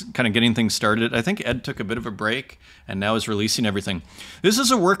Dreaming Us, kind of getting things started. I think Ed took a bit of a break and now is releasing everything. This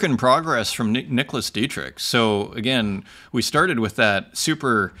is a work in progress from Nicholas Dietrich. So again, we started with that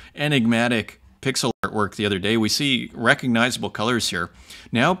super enigmatic pixel artwork the other day. We see recognizable colors here.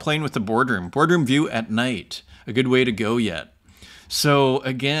 Now playing with the boardroom view at night. A good way to go yet. So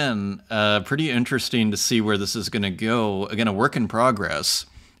again, pretty interesting to see where this is going to go. Again, a work in progress.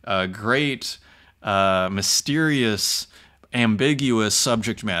 Great, mysterious, ambiguous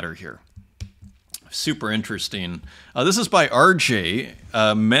subject matter here. Super interesting. This is by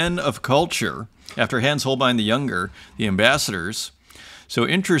RJ, Men of Culture, after Hans Holbein the Younger, The Ambassadors. So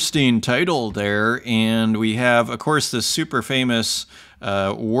interesting title there, and we have, of course, this super famous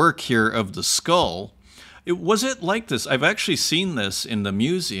work here of the skull. Was it like this? I've actually seen this in the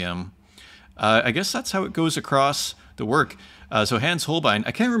museum. I guess that's how it goes across the work. So Hans Holbein,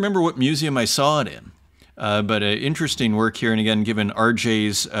 I can't remember what museum I saw it in, but interesting work here, and again, given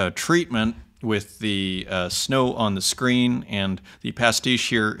RJ's treatment with the snow on the screen and the pastiche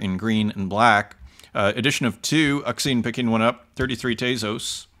here in green and black. Edition of 2, Uxine picking one up, 33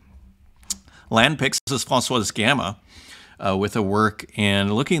 Tezos. Landpix, this is Françoise Gamma with a work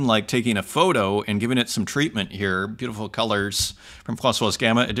and looking like taking a photo and giving it some treatment here. Beautiful colors from Françoise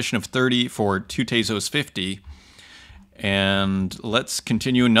Gamma, edition of 30 for 2 Tezos 50. And let's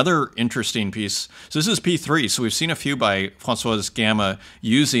continue another interesting piece. So this is P3, so we've seen a few by Françoise Gamma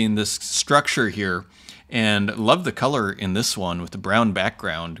using this structure here, and love the color in this one with the brown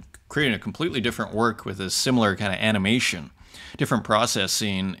background, creating a completely different work with a similar kind of animation, different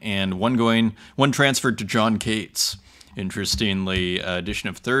processing, and one transferred to John Cates. Interestingly, edition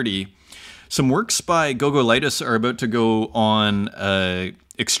of 30. Some works by Gogolitis are about to go on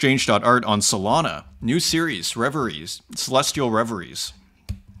exchange.art on Solana. New series, Reveries, Celestial Reveries.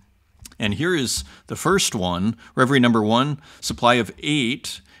 And here is the first one, Reverie number 1, supply of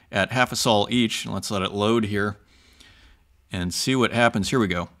 8 at half a sol each. And let's let it load here and see what happens. Here we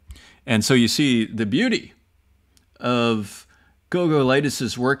go. And so you see the beauty of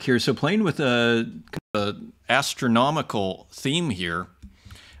Gogolitis' work here. So playing with a astronomical theme here.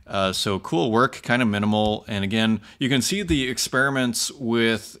 So cool work, kind of minimal. And again, you can see the experiments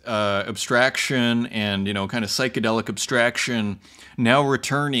with abstraction and, kind of psychedelic abstraction now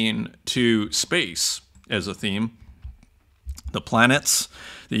returning to space as a theme. The planets,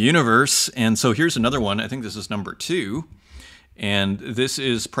 the universe. And so here's another one. I think this is number 2. And this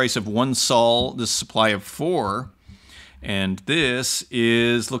is price of 1 sol, this supply of 4. And this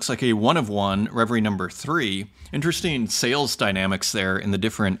looks like a 1 of 1, Reverie number 3. Interesting sales dynamics there in the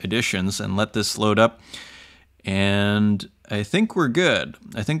different editions. And let this load up. And I think we're good.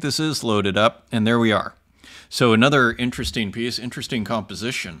 I think this is loaded up, and there we are. So another interesting piece, interesting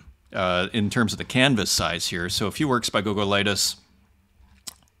composition in terms of the canvas size here. So a few works by Gogolitis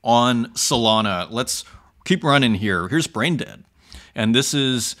on Solana. Let's keep running here. Here's Brain Dead. And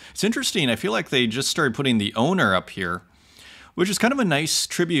it's interesting. I feel like they just started putting the owner up here, which is kind of a nice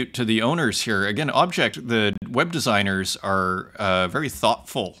tribute to the owners here. Again, the web designers are very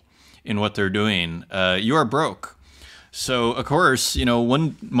thoughtful in what they're doing. You are broke. So, of course,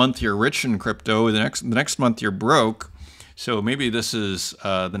 1 month you're rich in crypto, the next month you're broke. So maybe this is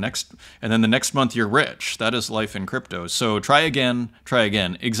the next, and then the next month you're rich. That is life in crypto. So try again,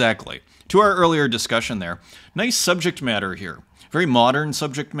 exactly. To our earlier discussion there, nice subject matter here. Very modern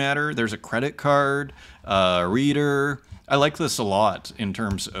subject matter. There's a credit card, a reader. I like this a lot in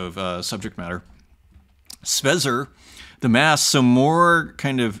terms of subject matter. Svezr, the mask, some more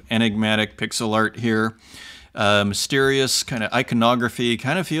kind of enigmatic pixel art here. Mysterious kind of iconography.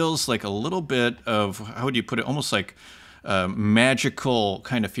 Kind of feels like a little bit of, how would you put it, almost like magical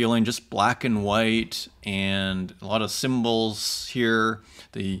kind of feeling, just black and white, and a lot of symbols here.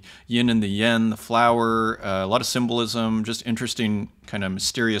 The yin and the yen, the flower, a lot of symbolism, just interesting kind of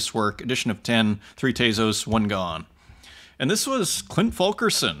mysterious work. Edition of 10, 3 Tezos, 1 gone. And this was Clint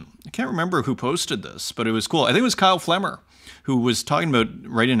Fulkerson. I can't remember who posted this, but it was cool. I think it was Kyle Flemmer, who was talking about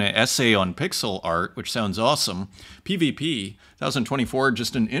writing an essay on pixel art, which sounds awesome. PvP, 2024,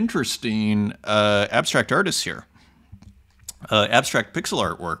 just an interesting abstract artist here. Abstract pixel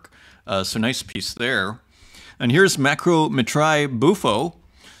artwork. So nice piece there. And here's Macrometry Buffo.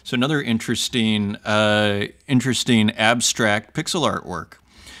 So another interesting abstract pixel artwork.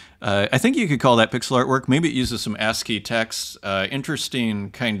 I think you could call that pixel artwork. Maybe it uses some ASCII text. Interesting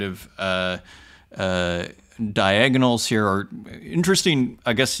kind of diagonals here, or interesting,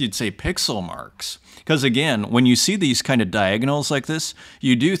 I guess you'd say, pixel marks. Because again, when you see these kind of diagonals like this,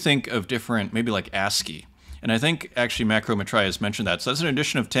 you do think of different, maybe like ASCII. And I think actually Macrometry has mentioned that. So that's an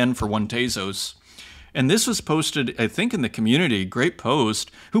edition of 10 for 1 Tezos. And this was posted, I think, in the community. Great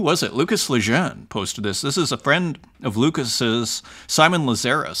post. Who was it? Lucas Lejeune posted this. This is a friend of Lucas's, Simon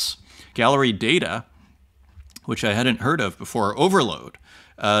Lazarus. Gallery Data, which I hadn't heard of before. Overload.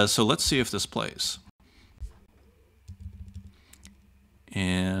 So let's see if this plays.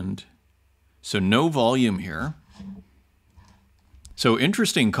 And so no volume here. So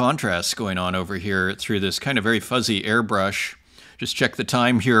interesting contrasts going on over here through this kind of very fuzzy airbrush. Just check the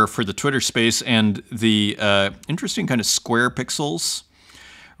time here for the Twitter space, and the interesting kind of square pixels,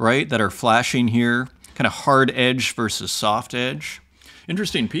 right, that are flashing here. Kind of hard edge versus soft edge.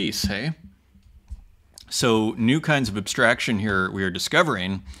 Interesting piece, hey? So new kinds of abstraction here we are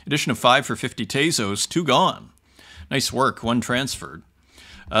discovering. Edition of 5 for 50 Tezos, 2 gone. Nice work, 1 transferred.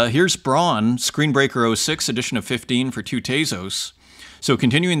 Here's Braun, Screenbreaker 06, edition of 15 for 2 Tezos. So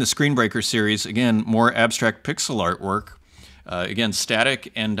continuing the Screenbreaker series, again, more abstract pixel artwork. Again, static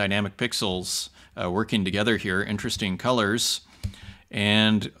and dynamic pixels working together here, interesting colors.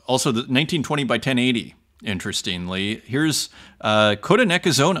 And also the 1920 by 1080. Interestingly, here's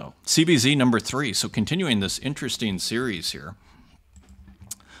Kodanekazono, CBZ number 3. So continuing this interesting series here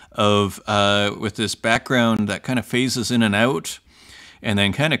of with this background that kind of phases in and out, and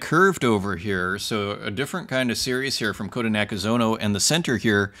then kind of curved over here. So a different kind of series here from Kodanekazono, and the center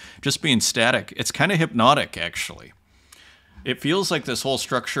here just being static. It's kind of hypnotic, actually. It feels like this whole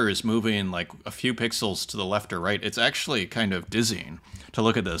structure is moving like a few pixels to the left or right. It's actually kind of dizzying to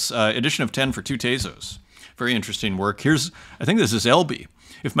look at this. Edition of 10 for 2 Tezos. Very interesting work. Here's, I think this is LB,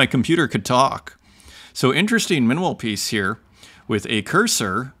 If My Computer Could Talk. So interesting minimal piece here with a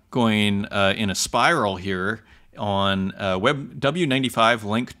cursor going in a spiral here on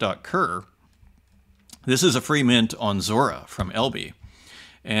w95link.cur. This is a free mint on Zora from LB.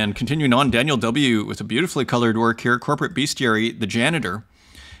 And continuing on, Daniel W. with a beautifully colored work here, Corporate Bestiary, The Janitor.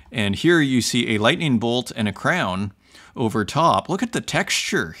 And here you see a lightning bolt and a crown over top. Look at the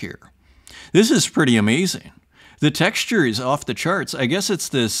texture here. This is pretty amazing. The texture is off the charts. I guess it's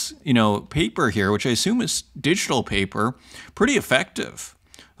this, paper here, which I assume is digital paper. Pretty effective.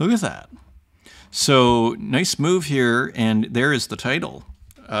 Look at that. So nice move here, and there is the title.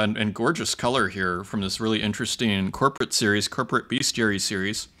 And gorgeous color here from this really interesting corporate series, Corporate Bestiary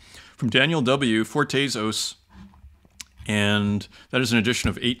series, from Daniel W. for Tezos. And that is an edition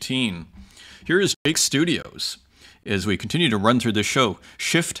of 18. Here is Jake Studios. As we continue to run through this show,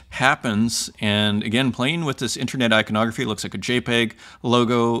 Shift Happens, and again, playing with this internet iconography. It looks like a JPEG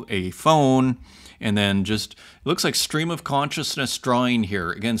logo, a phone, and then just, it looks like stream of consciousness drawing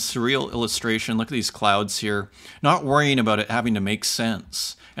here. Again, surreal illustration. Look at these clouds here. Not worrying about it having to make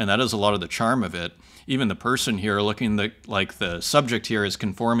sense, and that is a lot of the charm of it. Even the person here looking like the subject here is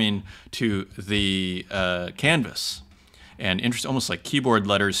conforming to the canvas. And almost like keyboard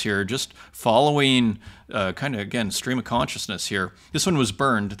letters here, just following kind of, again, stream of consciousness here. This one was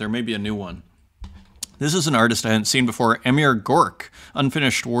burned. There may be a new one. This is an artist I hadn't seen before, Emir Gork,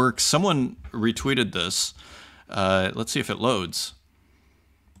 unfinished work. Someone retweeted this. Let's see if it loads.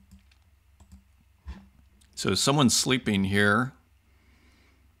 So someone's sleeping here.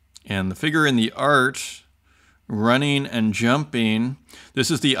 And the figure in the art running and jumping.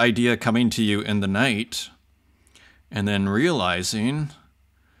 This is the idea coming to you in the night. And then realizing,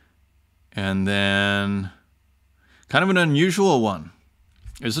 and then kind of an unusual one,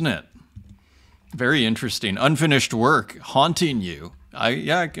 isn't it? Very interesting. Unfinished work, haunting you.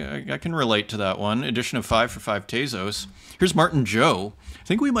 I can relate to that one. Edition of 5 for 5 Tezos. Here's Martin Joe. I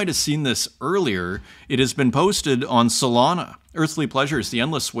think we might have seen this earlier. It has been posted on Solana. Earthly Pleasures, The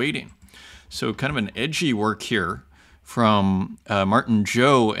Endless Waiting. So kind of an edgy work here from Martin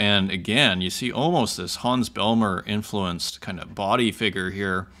Joe, and again, you see almost this Hans Belmer influenced kind of body figure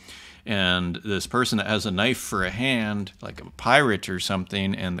here, and this person that has a knife for a hand, like a pirate or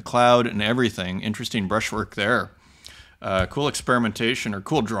something, and the cloud and everything. Interesting brushwork there. Cool experimentation, or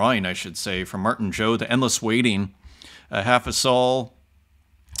cool drawing, I should say, from Martin Joe. The Endless Waiting, Half a Sol.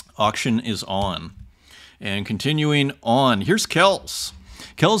 Auction is on. And continuing on, here's Kells.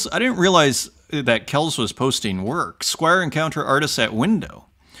 Kells, I didn't realize that Kells was posting work. Squire Encounter Artists at Window.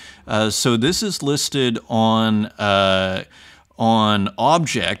 So this is listed on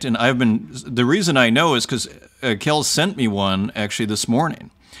Object, and the reason I know is because Kells sent me one actually this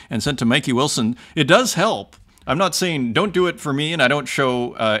morning and sent to Mikey Wilson. It does help. I'm not saying don't do it for me and I don't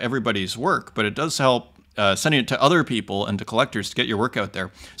show everybody's work, but it does help sending it to other people and to collectors to get your work out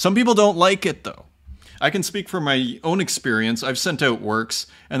there. Some people don't like it though. I can speak from my own experience. I've sent out works,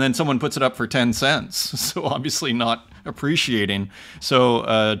 and then someone puts it up for 10 cents. So obviously not appreciating.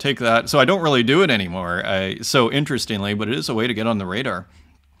 So take that. So I don't really do it anymore. So interestingly, but it is a way to get on the radar.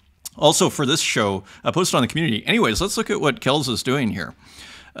 Also for this show, I posted on the community. Anyways, let's look at what Kells is doing here.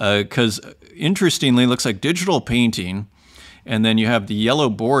 Because interestingly, it looks like digital painting, and then you have the yellow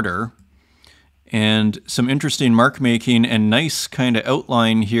border, and some interesting mark making and nice kind of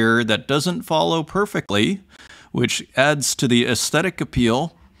outline here that doesn't follow perfectly, which adds to the aesthetic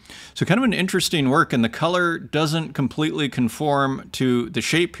appeal. So kind of an interesting work, and the color doesn't completely conform to the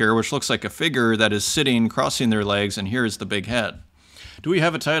shape here, which looks like a figure that is sitting, crossing their legs, and here's the big head. Do we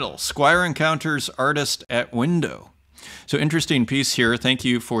have a title? Squire Encounters Artist at Window. So interesting piece here. Thank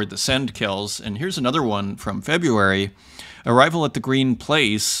you for the send, Kells. And here's another one from February. Arrival at the Green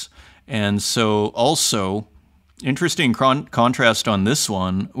Place. And so also interesting contrast on this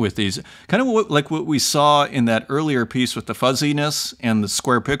one with these, kind of like what we saw in that earlier piece with the fuzziness and the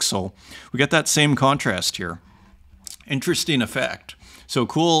square pixel. We get that same contrast here. Interesting effect. So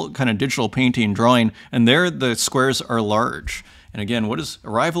cool kind of digital painting drawing, and there the squares are large. And again, what is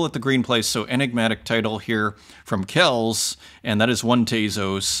Arrival at the Green Place? So enigmatic title here from Kells, and that is 1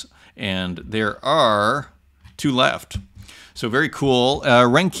 Tezos, and there are 2 left. So very cool.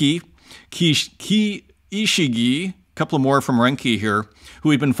 Renki, Ishigi, a couple more from Renki here, who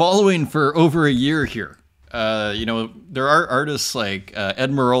we've been following for over a year here. You know, there are artists like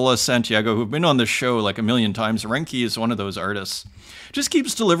Ed Marola Santiago who've been on this show like a million times. Renki is one of those artists. Just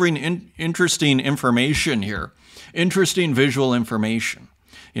keeps delivering interesting information here. Interesting visual information.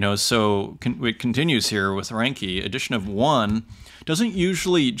 You know, so it continues here with Renki. Edition of 1 doesn't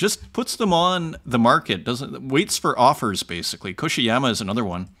usually, just puts them on the market, waits for offers basically. Koshiyama is another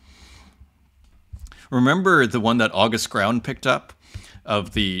one. Remember the one that August Ground picked up?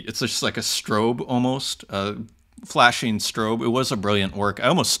 It's just like a strobe almost, flashing strobe. It was a brilliant work. I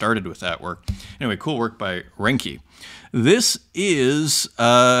almost started with that work. Anyway, cool work by Renki. This is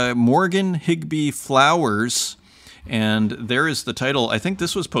Morgan Higby Flowers, and there is the title. I think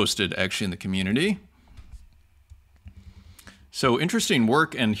this was posted actually in the community. So interesting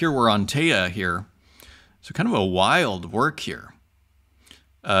work, and here we're on Taya here. So kind of a wild work here,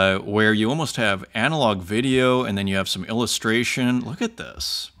 where you almost have analog video and then you have some illustration. Look at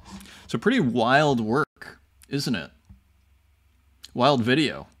this. It's a pretty wild work, isn't it? Wild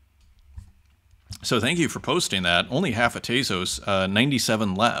video. So thank you for posting that. Only half a Tezos,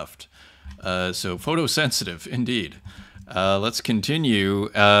 97 left. So photosensitive indeed. Let's continue.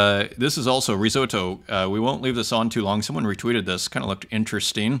 This is also Risotto. We won't leave this on too long. Someone retweeted this. Kind of looked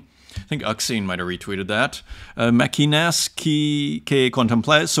interesting. I think Uxine might have retweeted that. Maquinas que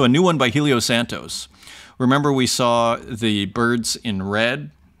contemple. So a new one by Helio Santos. Remember we saw the birds in red,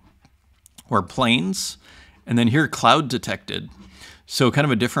 or planes, and then here cloud detected. So kind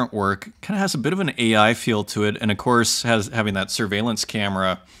of a different work. Kind of has a bit of an AI feel to it, and of course having that surveillance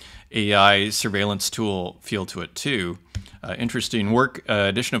camera, AI surveillance tool feel to it too. Interesting work.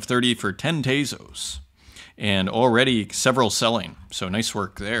 Edition of 30 for 10 Tezos. And already several selling. So nice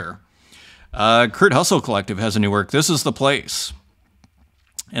work there. Kurt Hustle Collective has a new work. This is The Place.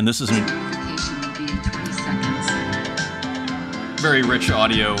 And this is very rich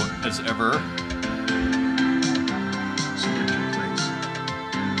audio as ever.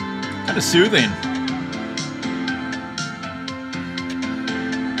 Kind of soothing.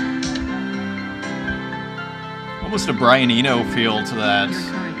 Almost a Brian Eno feel to that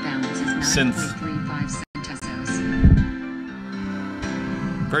synth.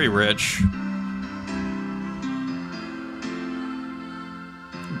 Very rich.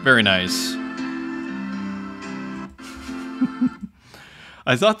 Very nice.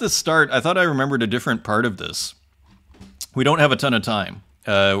 I thought I remembered a different part of this. We don't have a ton of time.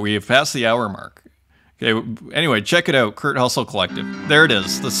 We have passed the hour mark. Okay, anyway, check it out, Kurt Hustle Collective. There it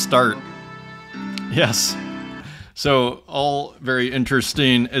is, the start. Yes. So, all very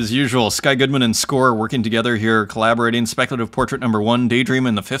interesting as usual. Sky Goodman and Score working together here, collaborating. Speculative Portrait number 1, Daydream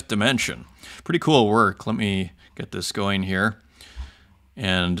in the 5th Dimension. Pretty cool work. Let me get this going here.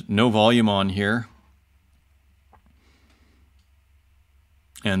 And no volume on here.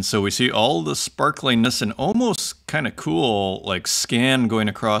 And so we see all the sparkliness and almost kind of cool, like scan going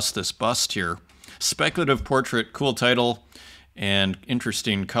across this bust here. Speculative Portrait, cool title, and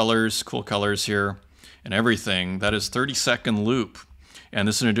interesting colors, cool colors here. And everything. That is 30-second loop. And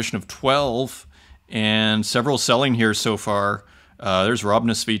this is an edition of 12, and several selling here so far. There's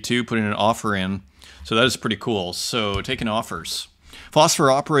Robness V2 putting an offer in. So that is pretty cool. So taking offers. Phosphor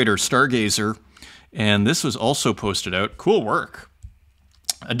Operator, Stargazer, and this was also posted out. Cool work.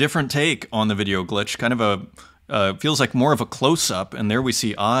 A different take on the video glitch. Kind of a, feels like more of a close-up, and there we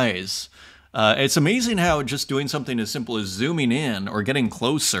see eyes. It's amazing how just doing something as simple as zooming in or getting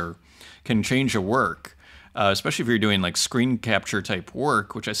closer can change a work, especially if you're doing like screen capture type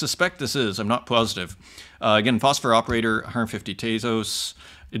work, which I suspect this is. I'm not positive. Again, Phosphor Operator, 150 Tezos,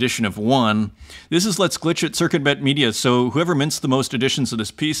 edition of 1. This is Let's Glitch It, CircuitBet Media, so whoever mints the most editions of this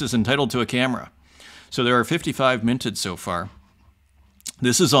piece is entitled to a camera. So there are 55 minted so far.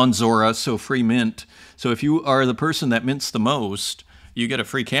 This is on Zora, so free mint. So if you are the person that mints the most, you get a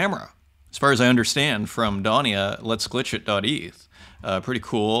free camera. As far as I understand from Dania, letsglitchit.eth. Pretty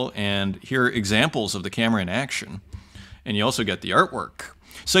cool, and here are examples of the camera in action. And you also get the artwork.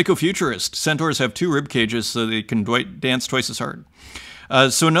 Psychofuturist. Centaurs have 2 rib cages so they can dance twice as hard.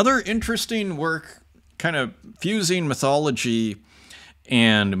 So another interesting work, kind of fusing mythology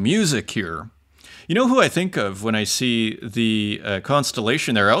and music here. You know who I think of when I see the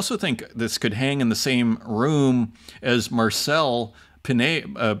constellation there? I also think this could hang in the same room as Marcelo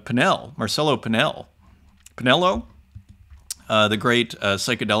Pinello, the great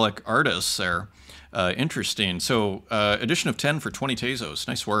psychedelic artist there. Interesting. So addition of 10 for 20 Tezos.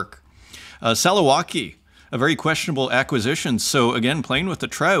 Nice work. Salawaki, a very questionable acquisition. So again, playing with the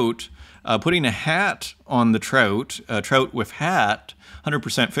trout, putting a hat on the trout, trout with hat,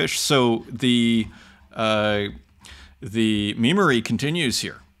 100% fish. So the memery continues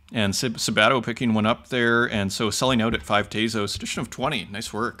here. And Sabato picking one up there, and so selling out at 5 Tezos. Addition of 20.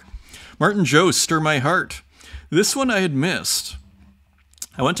 Nice work. Martin Joe, Stir My Heart. This one I had missed.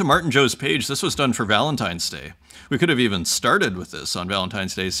 I went to Martin Joe's page. This was done for Valentine's Day. We could have even started with this on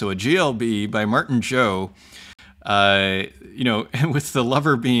Valentine's Day. So a GLB by Martin Joe, you know, with the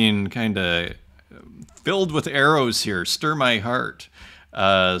lover being kind of filled with arrows here. Stir My Heart.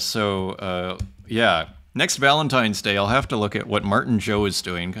 Yeah, next Valentine's Day, I'll have to look at what Martin Joe is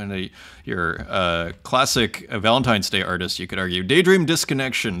doing, kind of your classic Valentine's Day artist, you could argue. Daydream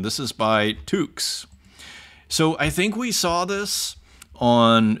Disconnection. This is by Tukes. So I think we saw this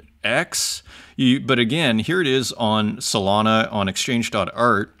on X, but again, here it is on Solana, on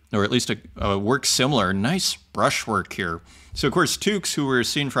exchange.art, or at least a work similar. Nice brushwork here. So, of course, Tukes, who we were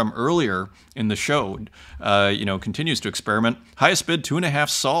seeing from earlier in the show, you know, continues to experiment. Highest bid, 2.5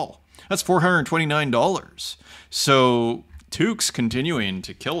 Sol. That's $429. So Tukes continuing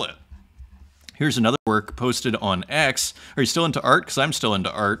to kill it. Here's another work posted on X. Are you still into art? Because I'm still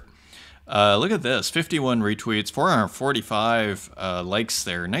into art. Look at this, 51 retweets, 445 likes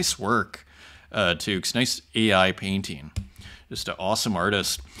there. Nice work, Tukes. Nice AI painting. Just an awesome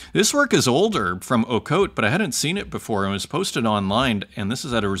artist. This work is older, from Ocote, but I hadn't seen it before. It was posted online, and this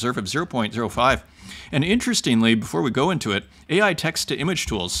is at a reserve of 0.05. And interestingly, before we go into it, AI text-to-image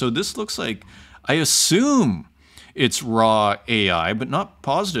tools. So this looks like, I assume it's raw AI, but not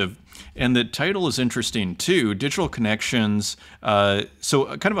positive. And the title is interesting too, Digital Connections. So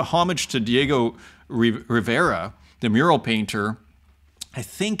kind of a homage to Diego Rivera, the mural painter, I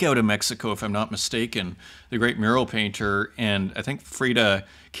think out of Mexico, if I'm not mistaken, the great mural painter, and I think Frida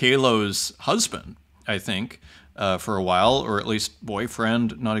Kahlo's husband, I think, for a while, or at least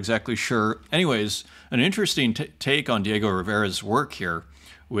boyfriend, not exactly sure. Anyways, an interesting take on Diego Rivera's work here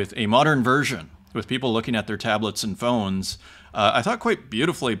with a modern version, with people looking at their tablets and phones. I thought quite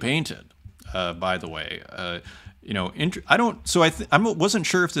beautifully painted, by the way. You know, I wasn't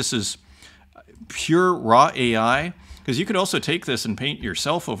sure if this is pure raw AI, because you could also take this and paint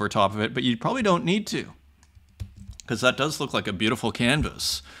yourself over top of it, but you probably don't need to, because that does look like a beautiful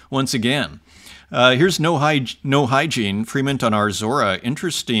canvas. Once again, here's no hygiene, Fremont on our Zora.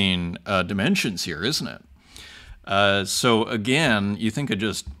 Interesting dimensions here, isn't it? So again, you think of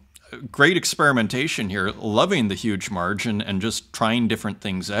just great experimentation here, loving the huge margin and just trying different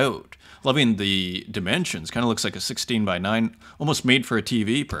things out. Loving the dimensions, kind of looks like a 16 by 9, almost made for a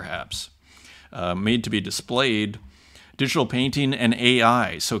TV perhaps. Made to be displayed. Digital painting and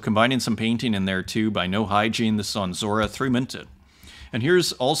AI, so combining some painting in there too by No Hygiene. This is on Zora, 3 minted. And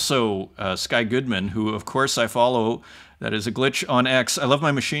here's also Sky Goodman, who of course I follow. That is a glitch on X. I love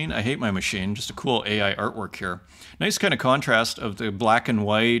my machine, I hate my machine. Just a cool AI artwork here. Nice kind of contrast of the black and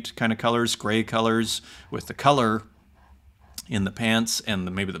white kind of colors, gray colors, with the color in the pants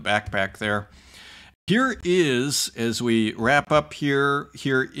and maybe the backpack there. Here is, as we wrap up here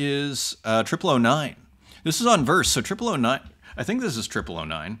is 0009. This is on Verse, so 0009, I think this is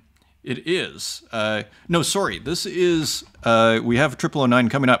 0009. It is. No, sorry, this is, we have 0009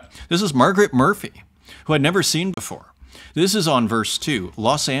 coming up. This is Margaret Murphy, who I'd never seen before. This is on Verse 2,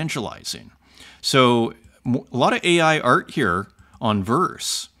 Los Angelizing. So a lot of AI art here on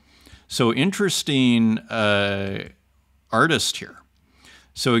Verse. So interesting artist here.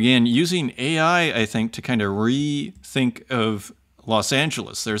 So again, using AI, I think, to kind of rethink of Los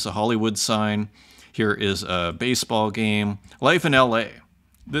Angeles. There's a Hollywood sign. Here is a baseball game. Life in LA.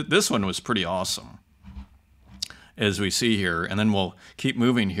 This one was pretty awesome, as we see here. And then we'll keep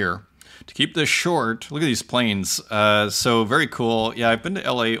moving here. To keep this short, look at these planes. So very cool. Yeah, I've been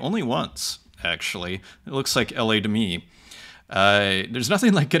to LA only once, actually. It looks like LA to me. There's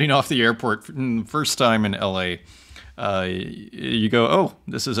nothing like getting off the airport first time in LA. You go, oh,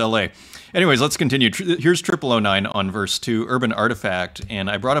 this is LA. Anyways, let's continue. Here's 0009 on Verse 2, Urban Artifact, and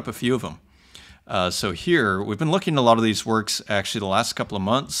I brought up a few of them. So here, we've been looking at a lot of these works actually the last couple of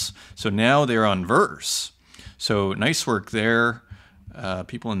months. So now they're on Verse. So nice work there.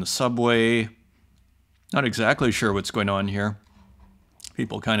 People in the subway. Not exactly sure what's going on here.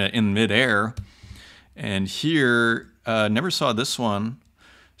 People kind of in midair. And here, Never saw this one.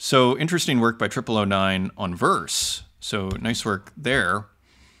 So interesting work by 0009 on verse. So nice work there.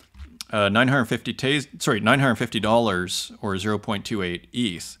 $950 or 0.28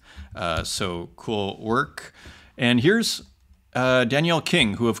 ETH. So cool work. And here's Danielle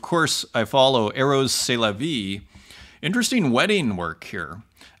King, who of course I follow, Eros C'est la Vie. Interesting wedding work here.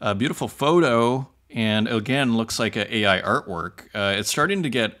 A beautiful photo, and again, looks like an AI artwork. It's starting to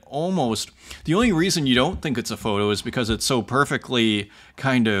get almost... The only reason you don't think it's a photo is because it's so perfectly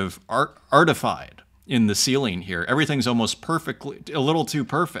kind of artified in the ceiling here. Everything's almost perfectly, a little too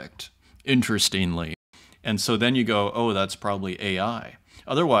perfect, interestingly. And so then you go, oh, that's probably AI.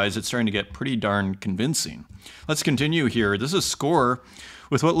 Otherwise, it's starting to get pretty darn convincing. Let's continue here. This is Score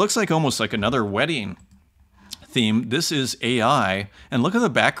with what looks like almost like another wedding theme. This is AI, and look at the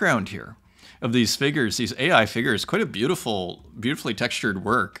background here of these figures, these AI figures. Quite a beautifully textured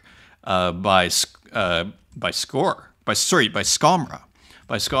work by Scamra.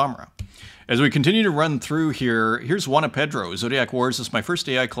 As we continue to run through here, here's Juana Pedro, Zodiac Wars. This is my first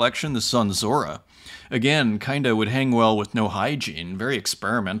AI collection. This is on Zora. Again, kind of would hang well with No Hygiene. Very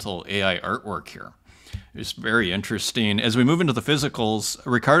experimental AI artwork here. It's very interesting. As we move into the physicals,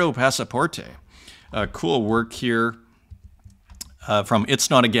 Ricardo Passaporte. Cool work here from It's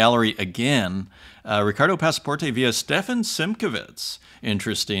Not a Gallery again. Ricardo Passaporte via Stefan Simkovitz,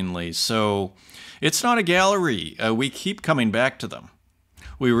 interestingly. So It's Not a Gallery. We keep coming back to them.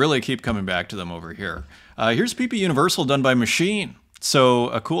 We really keep coming back to them over here. Here's PP Universal done by Machine. So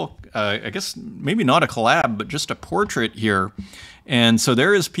a cool, I guess maybe not a collab, but just a portrait here. And so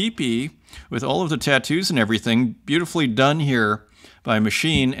there is PP with all of the tattoos and everything, beautifully done here by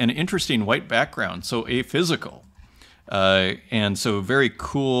Machine, and interesting white background, so aphysical. And so very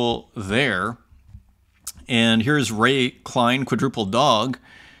cool there. And here's Ray Klein, Quadruple Dog.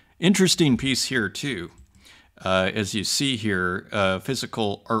 Interesting piece here too. As you see here,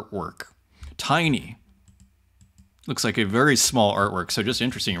 physical artwork. Tiny. Looks like a very small artwork, so just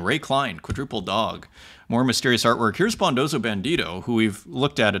interesting. Ray Klein, Quadruple Dog. More mysterious artwork. Here's Bondozo Bandito, who we've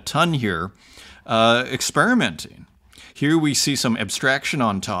looked at a ton here, experimenting. Here we see some abstraction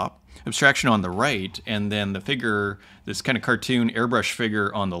on top, abstraction on the right, and then the figure, this kind of cartoon airbrush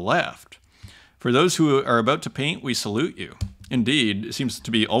figure on the left. For those who are about to paint, we salute you. Indeed, it seems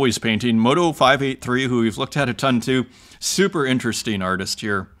to be always painting. Moto583, who we've looked at a ton too, super interesting artist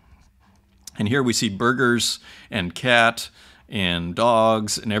here. And here we see burgers and cat and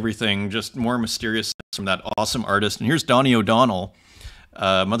dogs and everything, just more mysterious from that awesome artist. And here's Donnie O'Donnell,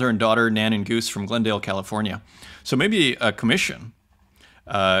 mother and daughter, Nan and Goose from Glendale, California. So maybe a commission,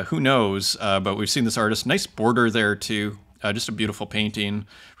 who knows, but we've seen this artist. Nice border there too, just a beautiful painting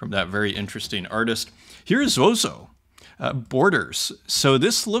from that very interesting artist. Here's Zozo, borders. So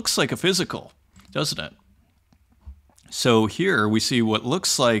this looks like a physical, doesn't it? So here we see what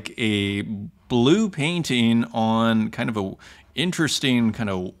looks like a blue painting on kind of a interesting kind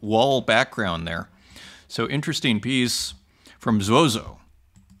of wall background there. So interesting piece from Zozo.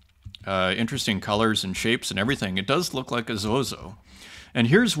 Interesting colors and shapes and everything. It does look like a Zozo. And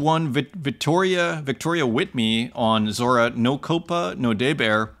here's one, Victoria Whitney on Zora, No Copa, No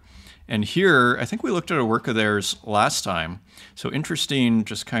Deber. And here, I think we looked at a work of theirs last time. So interesting,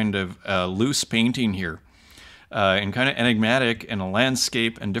 just kind of loose painting here. And kind of enigmatic, and a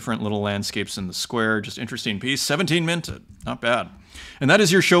landscape and different little landscapes in the square. Just interesting piece. 17 minted. Not bad. And that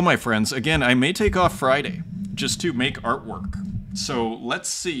is your show, my friends. Again, I may take off Friday just to make artwork. So let's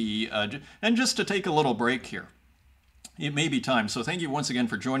see. And just to take a little break here. It may be time. So thank you once again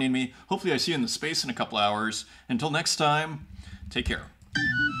for joining me. Hopefully I see you in the space in a couple hours. Until next time, take care.